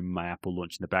home, my app will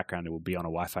launch in the background. It will be on a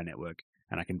Wi-Fi network,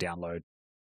 and I can download,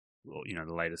 the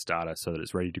latest data so that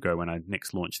it's ready to go when I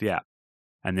next launch the app.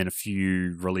 And then a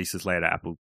few releases later,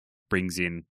 Apple brings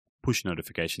in push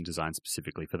notification designed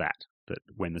specifically for that. That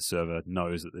when the server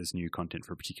knows that there's new content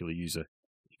for a particular user,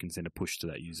 you can send a push to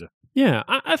that user. Yeah,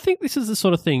 I think this is the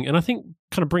sort of thing, and I think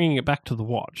kind of bringing it back to the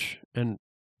watch, and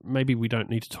maybe we don't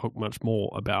need to talk much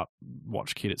more about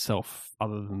WatchKit itself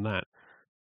other than that.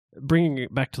 Bringing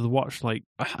it back to the watch, like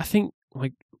I think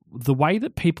like the way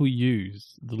that people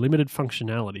use the limited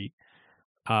functionality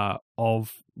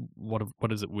of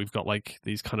what is it? We've got like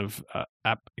these kind of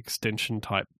app extension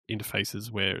type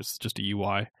interfaces where it's just a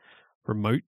UI,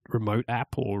 remote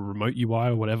app or remote UI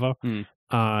or whatever.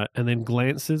 And then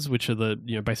glances, which are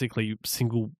the basically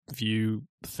single view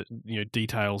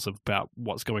details about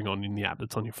what's going on in the app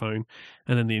that's on your phone,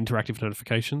 and then the interactive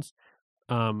notifications.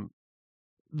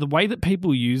 The way that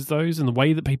people use those and the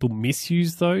way that people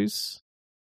misuse those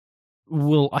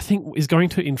is going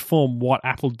to inform what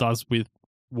Apple does with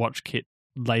WatchKit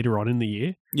later on in the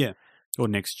year. Yeah, or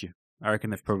next year. I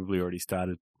reckon they've probably already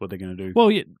started what they're going to do. Well,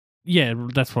 yeah,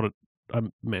 that's what I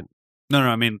meant. No,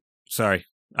 I mean, sorry.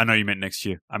 I know you meant next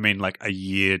year. I mean, like a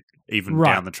year even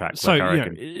Right. down the track. So like, I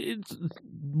reckon. it's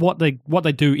what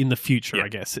they do in the future, Yeah. I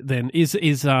guess, then is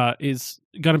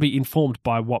going to be informed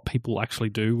by what people actually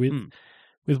do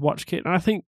with WatchKit, and I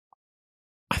think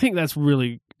that's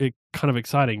really kind of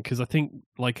exciting because I think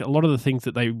like a lot of the things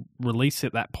that they release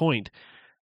at that point,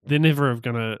 they never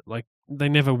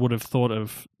would have thought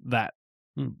of that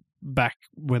back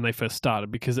when they first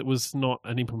started because it was not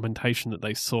an implementation that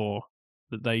they saw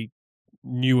that they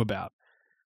knew about.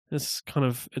 It's kind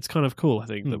of cool, I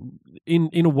think, that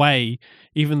in a way,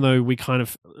 even though we kind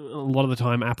of a lot of the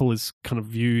time Apple is kind of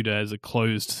viewed as a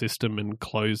closed system and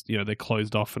closed, they're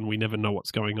closed off and we never know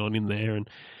what's going on in there and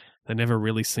they never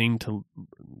really seem to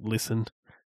listen.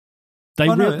 They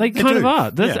kind of are.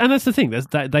 And that's the thing.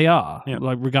 They are,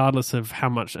 like regardless of how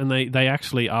much, and they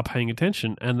actually are paying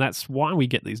attention, and that's why we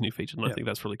get these new features. And I think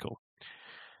that's really cool.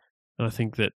 And I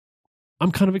think that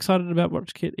I'm kind of excited about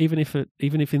WatchKit, even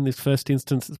if in this first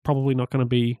instance it's probably not going to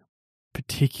be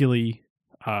particularly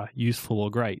useful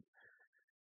or great.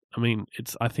 I mean,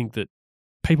 I think that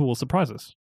people will surprise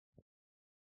us.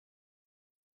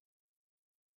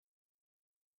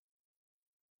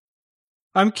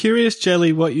 I'm curious,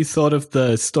 Jelly, what you thought of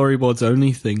the storyboards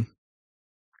only thing.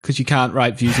 Because you can't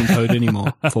write views in code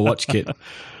anymore for WatchKit.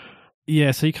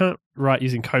 Yeah, so you can't write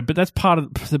using code, but that's part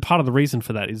of the reason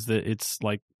for that is that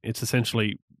it's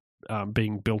essentially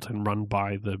being built and run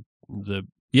by the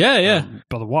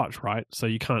by the watch, right? So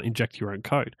you can't inject your own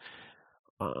code.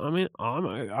 I mean,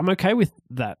 I'm okay with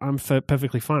that. I'm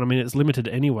perfectly fine. I mean, it's limited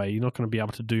anyway. You're not going to be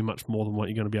able to do much more than what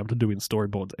you're going to be able to do in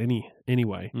storyboards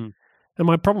anyway. And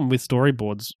my problem with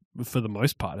storyboards, for the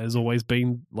most part, has always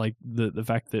been like the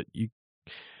fact that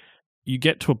you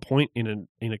get to a point in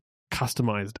a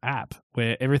customized app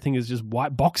where everything is just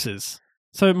white boxes.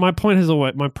 So my problem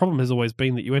has always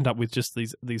been that you end up with just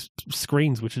these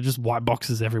screens which are just white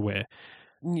boxes everywhere.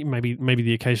 Maybe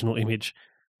the occasional image,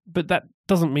 but that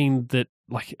doesn't mean that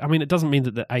it doesn't mean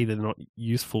that they're not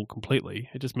useful completely.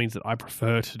 It just means that I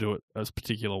prefer to do it a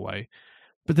particular way.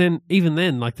 But then, even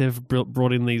then, like they've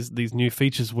brought in these new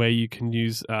features where you can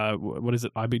use what is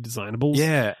it, IB Designables?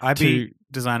 Yeah, IB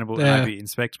Designable and IB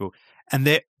Inspectable, and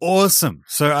they're awesome.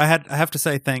 So I have to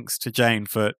say thanks to Jane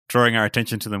for drawing our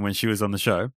attention to them when she was on the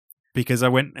show, because I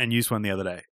went and used one the other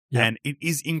day, and it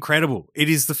is incredible. It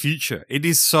is the future. It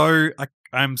is so.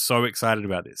 I'm so excited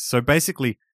about this. So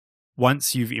basically,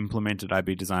 once you've implemented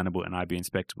IB Designable and IB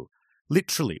Inspectable,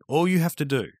 literally all you have to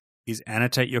do is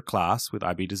annotate your class with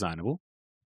IB Designable.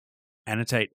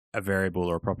 Annotate a variable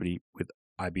or a property with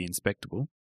IB Inspectable,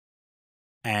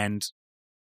 and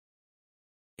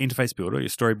Interface Builder, your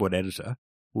storyboard editor,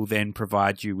 will then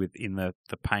provide you with, in the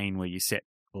pane where you set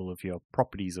all of your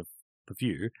properties of the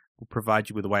view, will provide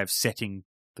you with a way of setting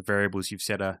the variables you've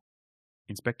set are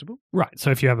inspectable. Right.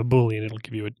 So if you have a Boolean, it'll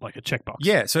give you a checkbox.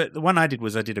 Yeah. So the one I did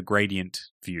was I did a gradient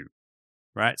view,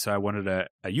 right? So I wanted a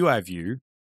UI view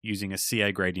using a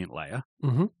CA gradient layer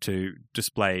to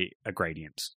display a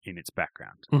gradient in its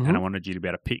background. And I wanted you to be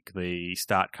able to pick the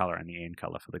start color and the end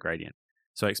color for the gradient.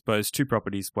 So I exposed two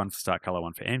properties, one for start color,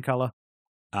 one for end color.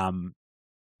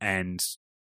 And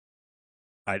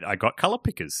I got color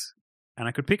pickers, and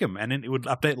I could pick them, and then it would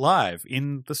update live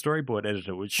in the storyboard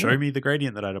editor. It would show me the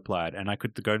gradient that I'd applied, and I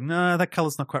could go, no, that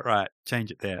color's not quite right, change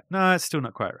it there. No, it's still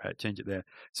not quite right, change it there.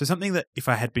 So something that if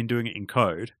I had been doing it in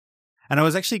code, And I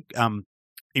was actually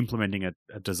implementing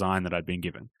a design that I'd been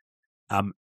given.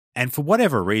 And for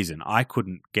whatever reason, I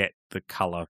couldn't get the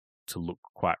color to look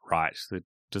quite right. The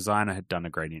designer had done a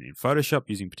gradient in Photoshop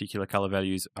using particular color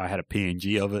values. I had a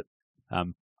PNG of it.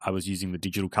 I was using the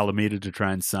digital color meter to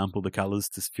try and sample the colors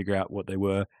to figure out what they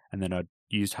were. And then I'd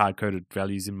used hard-coded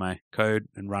values in my code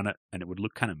and run it, and it would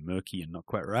look kind of murky and not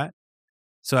quite right.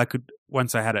 So I could,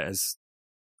 once I had it as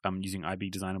using IB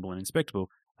designable and inspectable,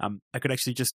 I could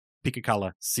actually just pick a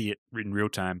color, see it in real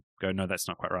time, go, no, that's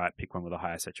not quite right, pick one with a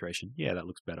higher saturation. Yeah, that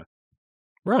looks better.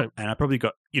 Right. And I probably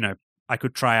got, I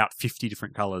could try out 50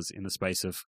 different colors in the space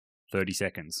of 30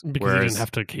 seconds. Because you didn't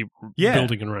have to keep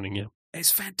building and running,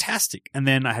 It's fantastic. And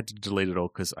then I had to delete it all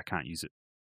because I can't use it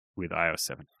with iOS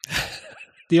 7.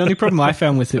 The only problem I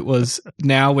found with it was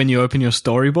now when you open your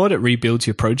storyboard, it rebuilds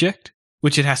your project,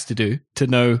 which it has to do to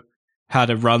know how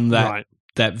to run that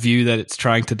view that it's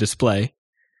trying to display.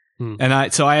 And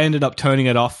I ended up turning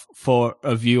it off for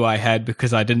a view I had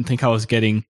because I didn't think I was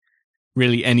getting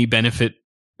really any benefit.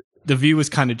 The view was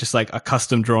kind of just like a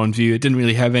custom drawn view. It didn't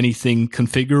really have anything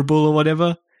configurable or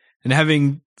whatever. And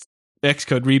having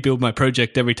Xcode rebuild my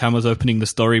project every time I was opening the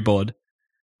storyboard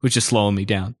was just slowing me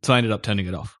down. So I ended up turning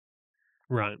it off.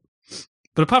 Right.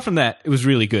 But apart from that, it was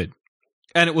really good.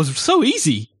 And it was so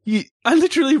easy. I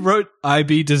literally wrote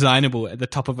IB designable at the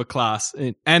top of a class.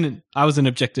 And I was in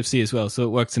Objective-C as well, so it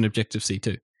works in Objective-C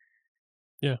too.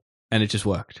 Yeah. And it just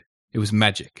worked. It was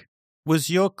magic. Was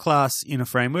your class in a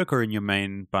framework or in your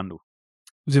main bundle?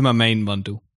 It was in my main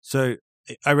bundle. So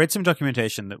I read some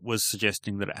documentation that was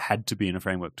suggesting that it had to be in a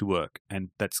framework to work. And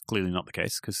that's clearly not the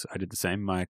case because I did the same.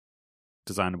 My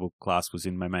designable class was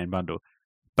in my main bundle.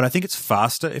 But I think it's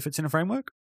faster if it's in a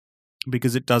framework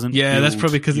because it doesn't. Yeah, that's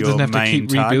probably because it doesn't have to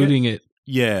keep rebuilding it.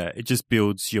 Yeah, it just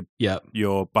builds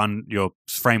your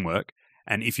framework,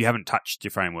 and if you haven't touched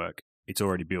your framework, it's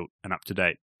already built and up to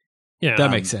date. Yeah, that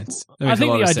makes sense. I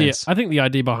think the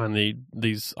idea behind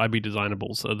these IB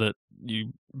designables are that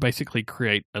you basically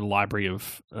create a library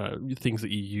of things that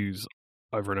you use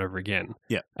over and over again.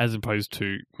 Yeah, as opposed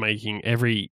to making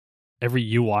every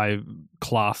UI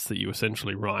class that you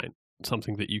essentially write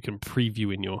something that you can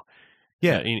preview in your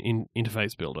in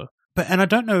interface builder. And I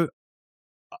don't know.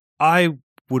 I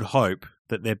would hope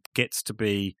that there gets to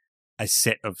be a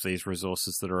set of these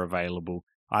resources that are available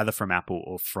either from Apple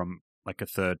or from like a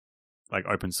third, like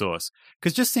open source.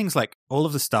 Because just things like all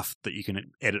of the stuff that you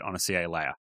can edit on a CA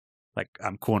layer, like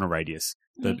corner radius,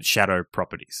 the shadow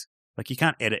properties, like you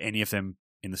can't edit any of them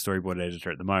in the storyboard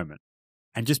editor at the moment.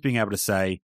 And just being able to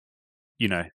say,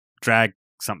 drag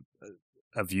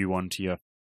a view onto your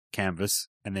canvas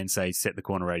and then say set the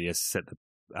corner radius, set the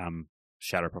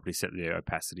shadow property, set the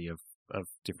opacity of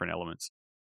different elements.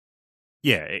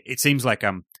 Yeah, it seems like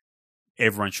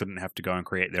everyone shouldn't have to go and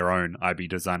create their own IB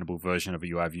designable version of a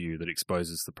UI view that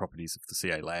exposes the properties of the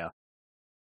CA layer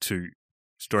to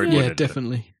storyboard editor.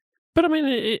 Definitely. But I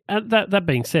mean, that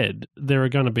being said, there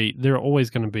are always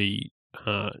going to be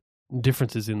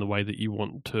differences in the way that you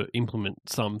want to implement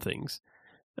some things.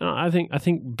 I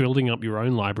think building up your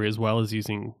own library as well as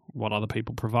using what other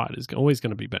people provide is always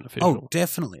going to be beneficial. Oh,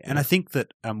 definitely. And I think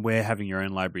that where having your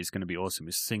own library is going to be awesome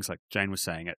is things like Jane was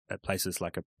saying at places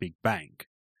like a big bank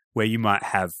where you might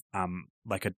have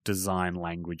like a design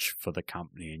language for the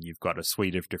company and you've got a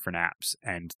suite of different apps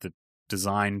and the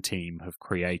design team have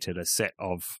created a set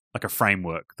of like a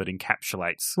framework that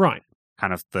encapsulates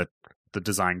kind of the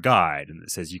design guide and it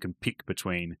says you can pick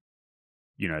between,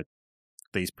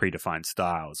 these predefined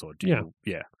styles or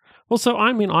Well, so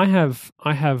I mean, I've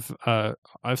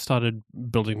started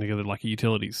building together like a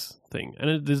utilities thing,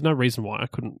 and there's no reason why I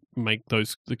couldn't make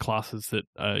the classes that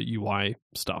UI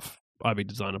stuff IB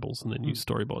designables and then use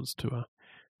storyboards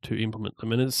to implement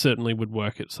them, and it certainly would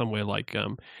work at somewhere like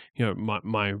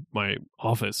my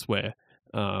office where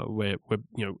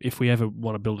if we ever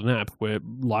want to build an app, we're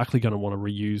likely going to want to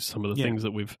reuse some of the things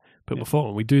that we've put before,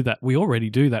 and we do that. We already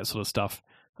do that sort of stuff.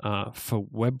 For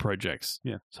web projects.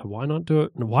 Yeah. So why not do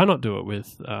it? Why not do it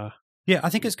with... Yeah,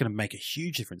 I think it's going to make a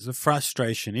huge difference. The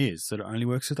frustration is that it only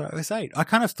works with iOS 8. I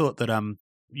kind of thought that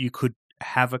you could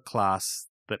have a class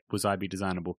that was IB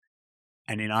designable,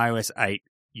 and in iOS 8,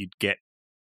 you'd get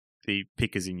the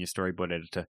pickers in your storyboard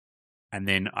editor, and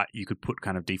then you could put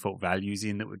kind of default values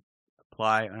in that would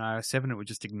apply on iOS 7. It would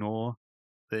just ignore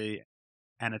the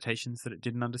annotations that it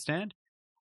didn't understand.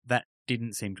 That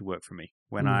didn't seem to work for me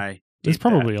when I... There's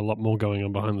probably a lot more going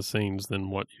on behind the scenes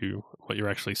than what you're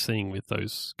actually seeing with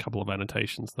those couple of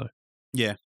annotations, though.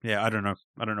 Yeah. I don't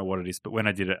know what it is, but when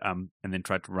I did it, and then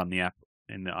tried to run the app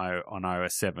on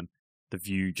iOS 7, the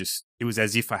view it was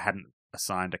as if I hadn't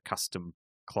assigned a custom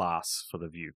class for the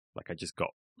view. Like I just got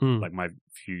Like my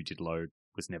view did load,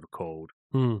 was never called.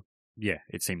 Mm. Yeah,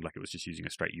 it seemed like it was just using a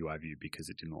straight UI view because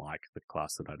it didn't like the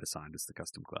class that I'd assigned as the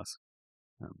custom class,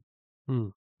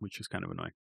 which was kind of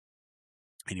annoying.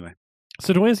 Anyway.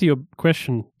 So to answer your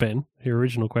question, Ben, your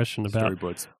original question about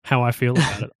Storyboards. how I feel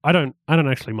about it, I don't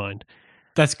actually mind.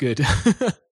 That's good.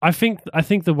 I think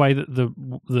the way that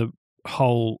the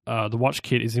whole the watch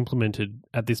kit is implemented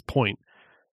at this point,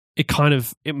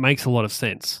 it makes a lot of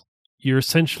sense. You're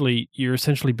essentially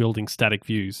building static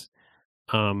views,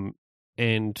 and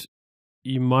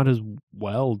you might as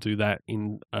well do that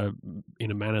in a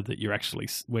manner that you're actually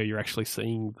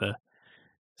seeing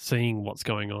what's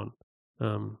going on.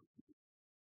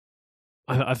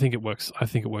 I think it works. I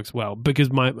think it works well because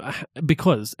what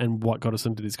got us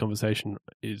into this conversation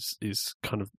is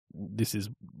kind of, this is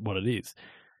what it is,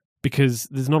 because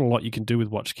there's not a lot you can do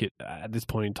with WatchKit at this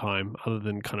point in time other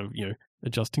than kind of,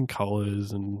 adjusting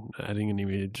colors and adding an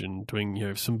image and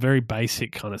doing, some very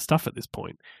basic kind of stuff at this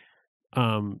point.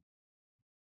 All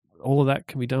of that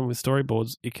can be done with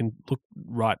storyboards. It can look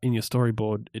right in your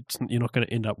storyboard. You're not going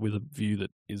to end up with a view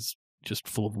that is just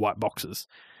full of white boxes,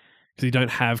 because you don't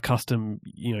have custom,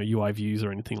 UI views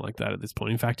or anything like that at this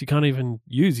point. In fact, you can't even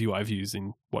use UI views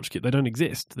in WatchKit. They don't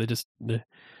exist. There's a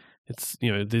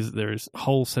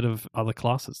whole set of other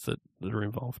classes that are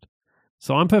involved.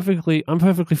 So I'm perfectly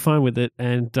fine with it,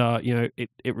 and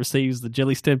it receives the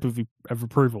jelly stamp of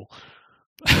approval.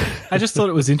 I just thought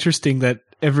it was interesting that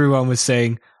everyone was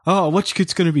saying, "Oh,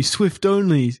 WatchKit's going to be Swift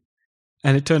only,"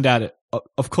 and it turned out,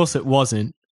 of course, it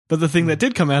wasn't. But the thing that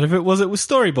did come out of it was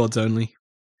storyboards only.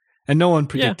 And no one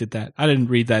predicted that. I didn't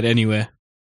read that anywhere.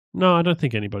 No, I don't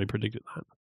think anybody predicted that.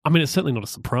 I mean, it's certainly not a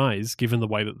surprise given the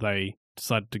way that they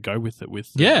decided to go with it. It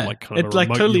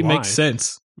totally UI. makes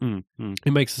sense.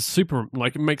 It makes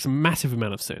it makes a massive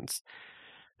amount of sense.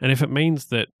 And if it means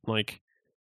that, I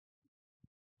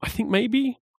think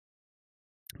maybe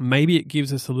it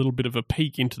gives us a little bit of a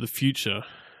peek into the future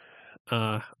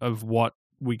of what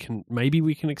we can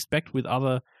expect with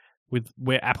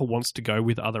where Apple wants to go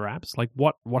with other apps. Like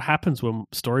what happens when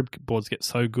storyboards get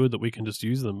so good that we can just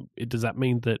use them? Does that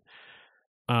mean that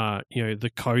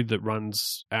the code that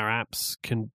runs our apps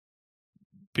can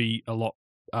be a lot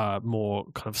more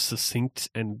kind of succinct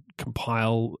and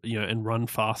compile, and run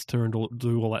faster and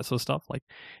do all that sort of stuff? Like,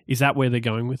 is that where they're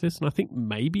going with this? And I think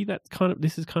maybe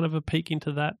this is kind of a peek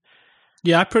into that.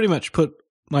 Yeah, I pretty much put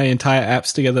my entire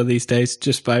apps together these days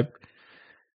just by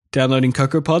downloading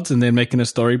CocoaPods and then making a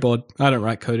storyboard. I don't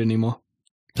write code anymore.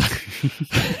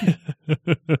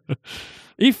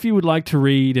 If you would like to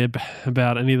read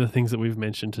about any of the things that we've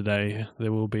mentioned today,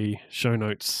 there will be show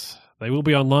notes. They will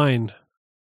be online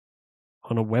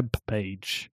on a web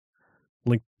page,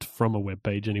 linked from a web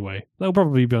page anyway. They'll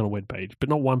probably be on a web page, but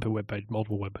not one per web page,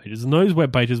 multiple web pages. And those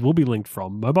web pages will be linked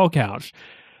from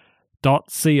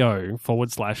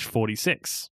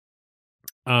mobilecouch.co/46.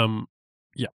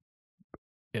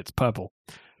 It's purple.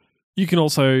 You can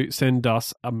also send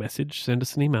us a message, send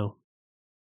us an email.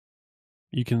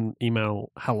 You can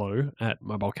email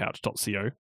hello@mobilecouch.co,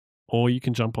 or you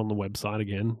can jump on the website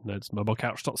again. That's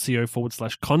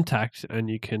mobilecouch.co/contact, and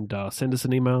you can send us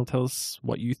an email, tell us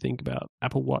what you think about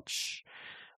Apple Watch,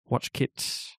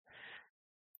 WatchKit.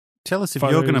 Tell us if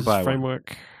you're going to buy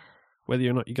framework, whether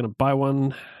or not you're going to buy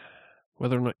one,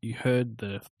 whether or not you heard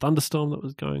the thunderstorm that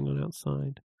was going on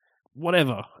outside.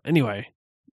 Whatever. Anyway,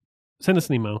 send us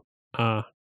an email.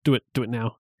 Do it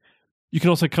now. You can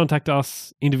also contact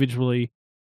us individually.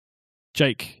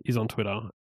 Jake is on Twitter.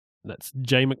 That's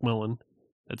J McMullen.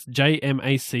 That's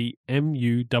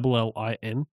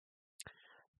JMACMULLIN.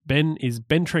 Ben is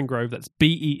Ben Trengrove. That's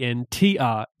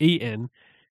BENTRENGROVE.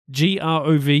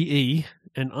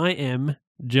 And I am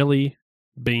Jelly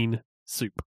Bean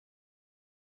Soup.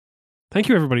 Thank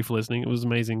you, everybody, for listening. It was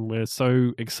amazing. We're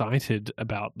so excited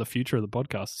about the future of the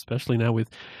podcast, especially now with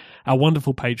our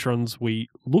wonderful patrons. We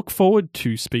look forward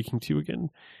to speaking to you again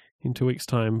in 2 weeks'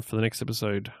 time for the next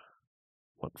episode.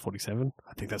 47?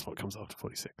 I think that's what comes after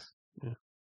 46. Yeah.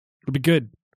 It'll be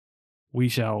good. We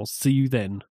shall see you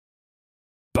then.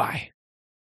 Bye.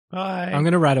 Bye. I'm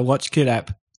going to write a WatchKit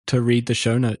app to read the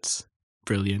show notes.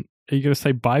 Brilliant. Are you going to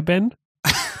say bye, Ben?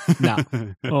 No.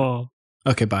 Oh.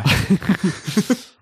 Okay, bye.